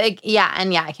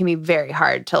it can be very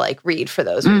hard to like read for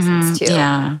those reasons too.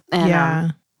 Yeah.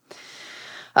 And,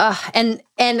 I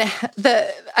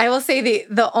will say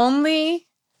the only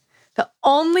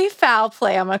foul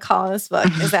play I'm gonna call in this book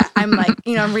is that I'm like,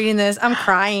 I'm reading this, I'm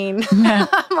crying. I'm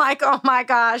like, oh my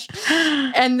gosh.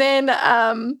 And then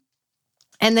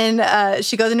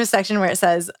she goes into a section where it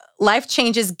says, life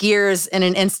changes gears in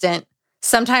an instant.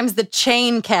 Sometimes the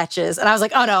chain catches. And I was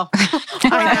like, oh no.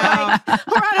 We're on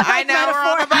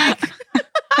a bike.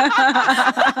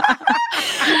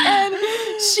 And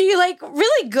she like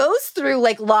really goes through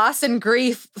like loss and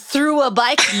grief through a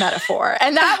bike metaphor.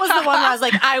 And that was the one where I was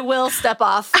like, I will step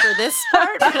off for this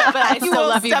part, but I still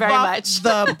love you very much.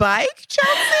 The bike,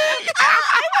 Chelsea?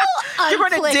 I will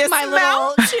unclick my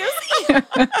little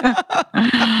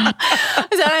I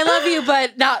said, I love you,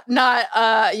 but not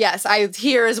yes,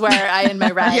 here is where I end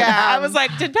my ride. Yeah, I was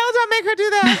like, did Peloton make her do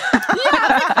that?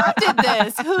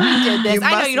 Who did this?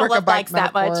 I know you don't love bikes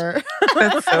that much.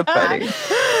 That's so funny.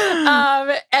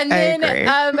 And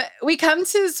then we come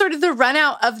to sort of the run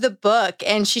out of the book,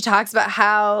 and she talks about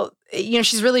how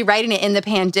she's really writing it in the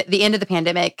end of the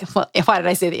pandemic. Well, why did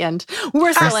I say the end?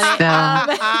 We're still in it.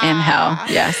 In hell,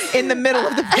 yes. In the middle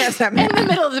of the pandemic. In the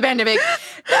middle of the pandemic.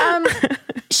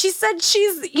 She said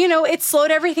it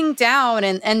slowed everything down,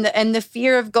 and the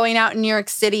fear of going out in New York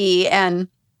City. And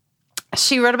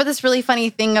she wrote about this really funny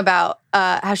thing about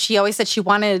how she always said she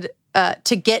wanted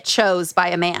to get chose by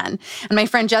a man. And my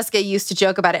friend Jessica used to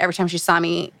joke about it every time she saw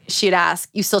me. She'd ask,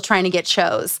 "You still trying to get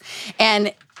chose?"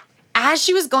 And as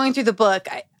she was going through the book,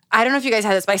 I don't know if you guys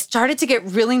had this, but I started to get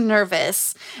really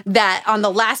nervous that on the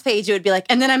last page it would be like,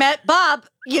 and then I met Bob,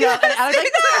 and I was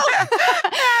like,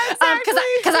 no,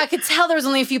 because I could tell there was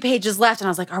only a few pages left, and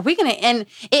I was like, are we gonna? And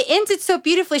it ended so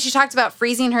beautifully. She talked about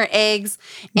freezing her eggs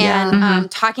and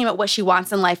talking about what she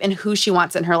wants in life and who she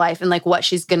wants in her life and like what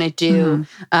she's gonna do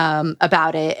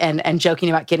about it, and joking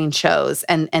about getting chose,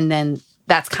 and then.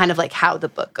 That's kind of like how the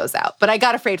book goes out. But I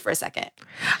got afraid for a second.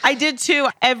 I did too.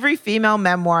 Every female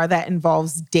memoir that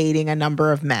involves dating a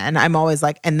number of men, I'm always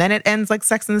like, and then it ends like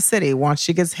Sex and the City. Once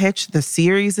she gets hitched, the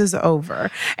series is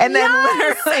over. And then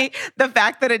literally the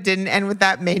fact that it didn't end with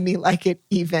that made me like it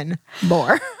even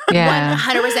more. Yeah.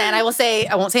 100%. I will say,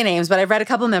 I won't say names, but I've read a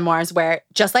couple of memoirs where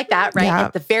just like that, right?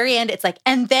 At the very end, it's like,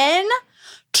 and then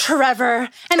Trevor,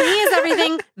 and he is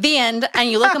everything, the end,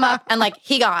 and you look him up and like,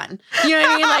 he gone. You know what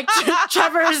I mean? Like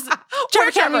Trevor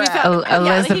can't be found.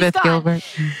 Elizabeth Gilbert.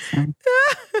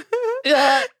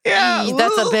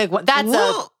 That's a big one. That's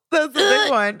a big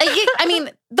one. I mean,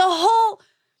 the whole,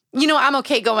 I'm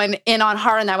okay going in on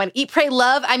hard on that one. Eat, Pray,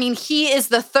 Love. I mean, he is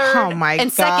the third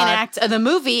and second act of the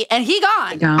movie, and he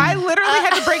gone. I literally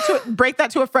had to break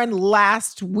that to a friend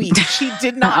last week. She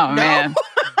did not know. Man.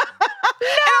 And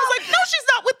I was like, no, she's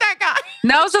not with that guy.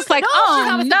 No, it's just like, she's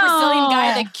not with the Brazilian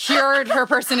guy that cured her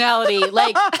personality.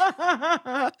 Like,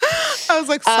 I was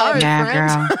like, sorry,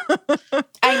 friend. Girl.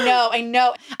 I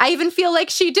know. I even feel like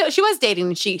she was dating,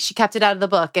 and she kept it out of the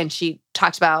book, and she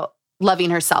talked about loving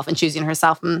herself and choosing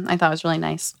herself. And I thought it was really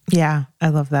nice. Yeah, I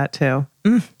love that too.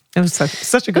 It was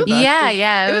such a good book.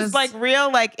 Yeah. It was like real,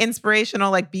 like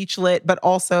inspirational, like beach lit, but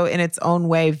also in its own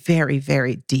way, very,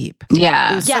 very deep.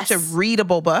 Yeah. It was such a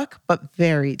readable book, but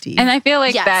very deep. And I feel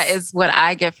like that is what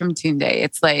I get from Tunde.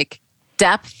 It's like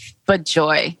depth, but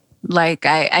joy. Like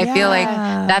I feel like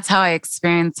that's how I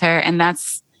experience her. And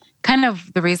that's kind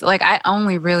of the reason, like I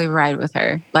only really ride with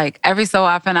her. Like every so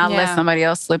often I'll let somebody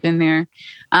else slip in there.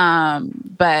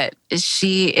 But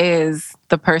she is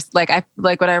the person,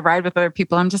 like when I ride with other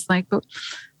people, I'm just like,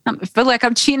 I feel like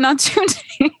I'm cheating on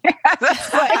Tunde.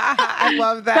 I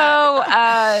love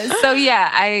that. So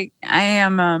yeah, I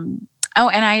am, and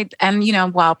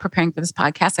while preparing for this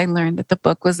podcast, I learned that the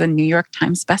book was a New York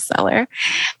Times bestseller.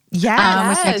 Which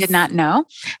I did not know.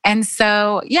 And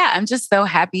so, I'm just so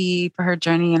happy for her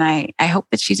journey. And I hope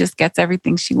that she just gets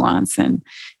everything she wants. And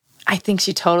I think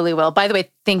she totally will. By the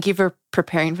way, thank you for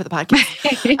preparing for the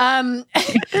podcast.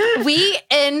 We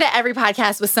end every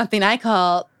podcast with something I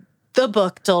call the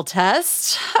Bookdle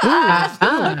test.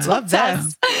 Love that.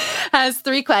 Has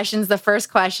 3 questions. The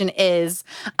first question is,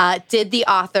 did the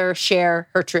author share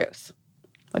her truth?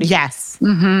 What do you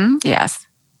think? Yes.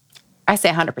 I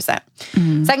say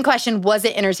 100%. Second question, was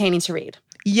it entertaining to read?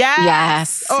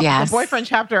 Yes. Yes. The boyfriend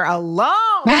chapter alone.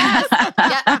 Yeah,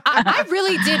 I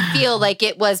really did feel like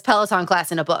it was Peloton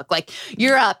class in a book. Like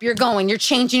you're up, you're going, you're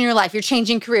changing your life, you're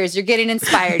changing careers, you're getting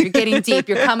inspired, you're getting deep,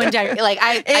 you're coming down. Like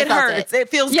I felt hurts. It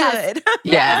feels good.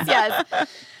 Yes.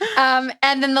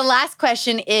 And then the last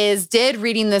question is, did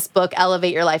reading this book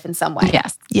elevate your life in some way?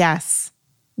 Yes,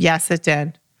 it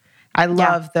did. I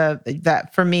love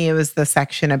that for me, it was the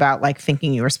section about like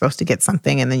thinking you were supposed to get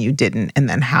something and then you didn't, and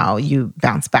then how you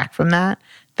bounce back from that.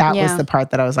 That was the part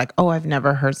that I was like, oh, I've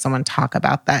never heard someone talk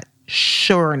about that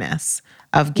sureness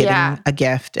of getting a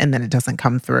gift and then it doesn't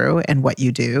come through and what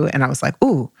you do. And I was like,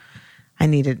 ooh,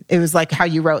 it was like how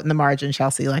you wrote in the margin,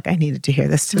 Chelsea, like I needed to hear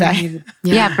this today.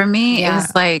 Yeah, for me, it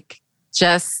was like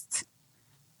just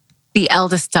the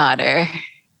eldest daughter.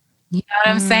 You know what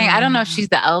I'm saying? I don't know if she's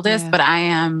the eldest, but I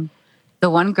am the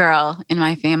one girl in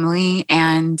my family,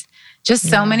 and just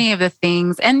so many of the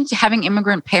things, and having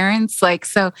immigrant parents, like,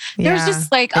 so there's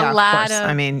just like a lot of,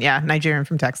 I mean, Nigerian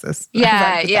from Texas.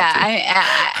 I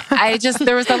just,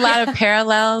 there was a lot of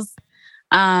parallels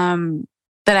that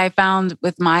I found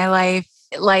with my life.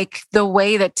 Like the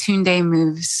way that Tunde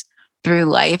moves through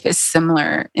life is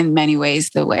similar in many ways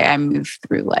the way I move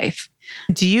through life.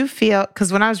 Do you feel,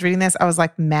 because when I was reading this, I was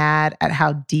like mad at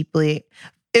how deeply,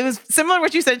 it was similar to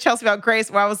what you said, Chelsea, about Grace,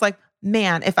 where I was like,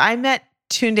 man, if I met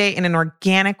Tunde in an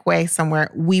organic way somewhere,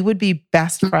 we would be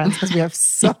best friends because we have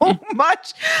so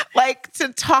much like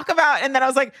to talk about. And then I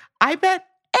was like, I bet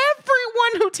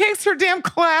everyone who takes her damn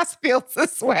class feels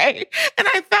this way. And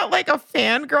I felt like a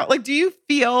fangirl. Like, do you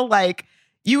feel like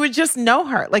you would just know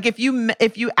her? Like if you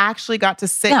actually got to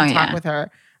sit and talk with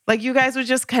her, like you guys would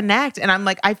just connect. And I'm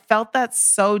like, I felt that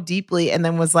so deeply, and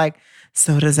then was like,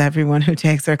 so does everyone who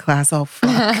takes her class. Oh,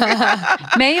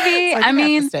 fuck. Maybe. Like, I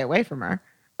mean, stay away from her.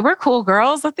 We're cool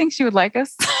girls. I think she would like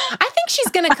us. I think she's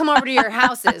going to come over to your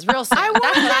houses real soon.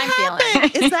 That's what I'm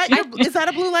feeling. Is that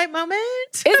a blue light moment?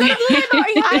 Is it a blue light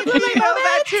moment? I didn't know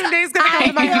that Tunde's going to come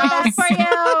to my house. For you.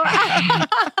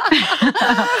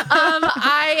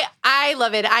 I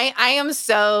love it. I am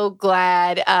so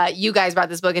glad you guys brought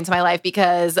this book into my life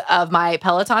because of my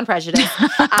Peloton prejudice. Me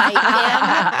too.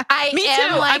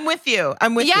 I'm with you.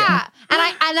 Yeah.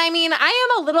 And I mean,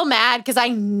 I am a little mad because I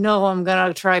know I'm going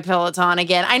to try Peloton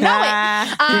again. I know it.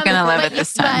 You're going to love it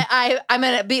this time. But I'm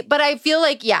going to be, but I feel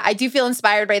like, I do feel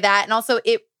inspired by that. And also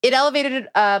it elevated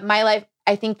my life.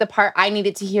 I think the part I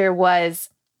needed to hear was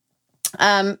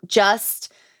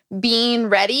just being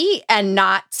ready and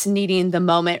not needing the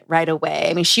moment right away.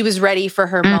 I mean, she was ready for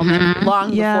her moment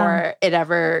long before it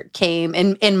ever came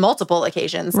in multiple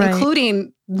occasions,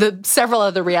 including the several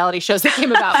other reality shows that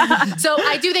came about. So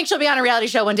I do think she'll be on a reality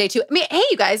show one day too. I mean, hey,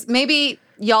 you guys, maybe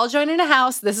y'all join in a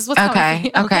house. This is what's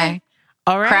coming. Okay.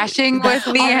 All right. Crashing with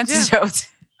the antidote.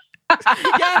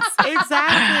 Yes,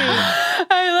 exactly.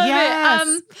 I love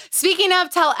it. Speaking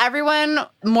of, tell everyone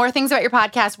more things about your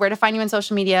podcast, where to find you on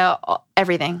social media,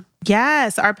 everything.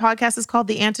 Yes, our podcast is called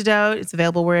The Antidote. It's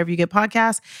available wherever you get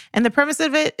podcasts. And the premise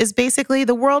of it is basically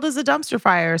the world is a dumpster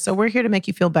fire. So we're here to make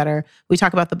you feel better. We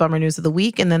talk about the bummer news of the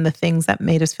week, and then the things that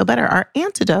made us feel better are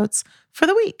antidotes for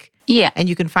the week. Yeah. And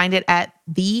you can find it at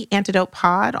The Antidote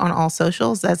Pod on all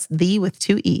socials. That's the with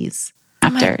 2 E's. Oh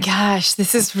my gosh,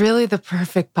 this is really the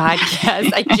perfect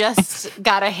podcast. I just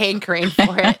got a hankering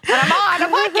for it. And I'm on a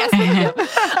podcast with you.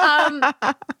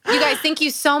 You guys, thank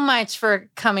you so much for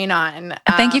coming on.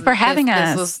 Thank you for having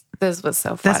us. This was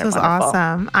so fun. This was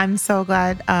awesome. I'm so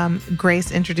glad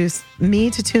Grace introduced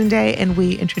me to Tunde and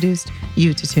we introduced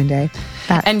you to Tunde.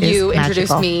 And you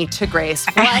introduced me to Grace.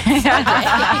 What?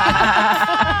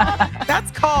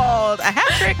 That's called a hat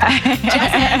trick. Just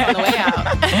hands on the way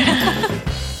out.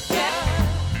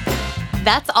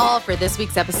 That's all for this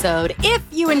week's episode. If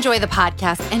you enjoy the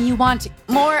podcast and you want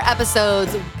more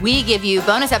episodes, we give you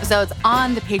bonus episodes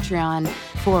on the Patreon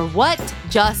for what?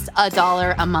 Just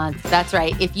 $1 a month. That's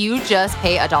right. If you just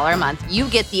pay $1 a month, you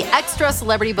get the extra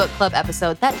Celebrity Book Club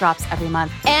episode that drops every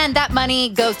month. And that money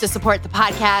goes to support the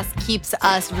podcast, keeps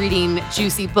us reading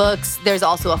juicy books. There's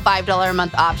also a $5 a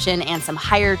month option and some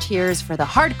higher tiers for the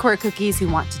hardcore cookies who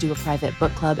want to do a private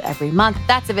book club every month.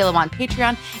 That's available on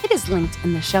Patreon. It is linked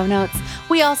in the show notes.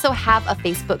 We also have a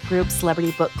Facebook group,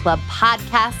 Celebrity Book Club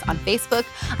Podcast on Facebook.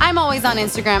 I'm always on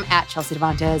Instagram at Chelsea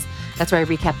Devontes. That's where I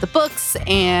recap the books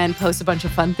and post a bunch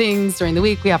of fun things during the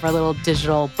week. We have our little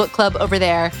digital book club over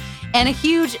there. And a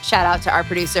huge shout out to our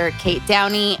producer, Kate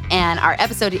Downey, and our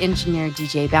episode engineer,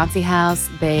 DJ Bouncy House.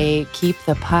 They keep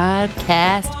the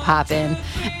podcast popping.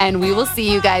 And we will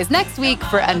see you guys next week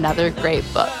for another great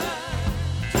book.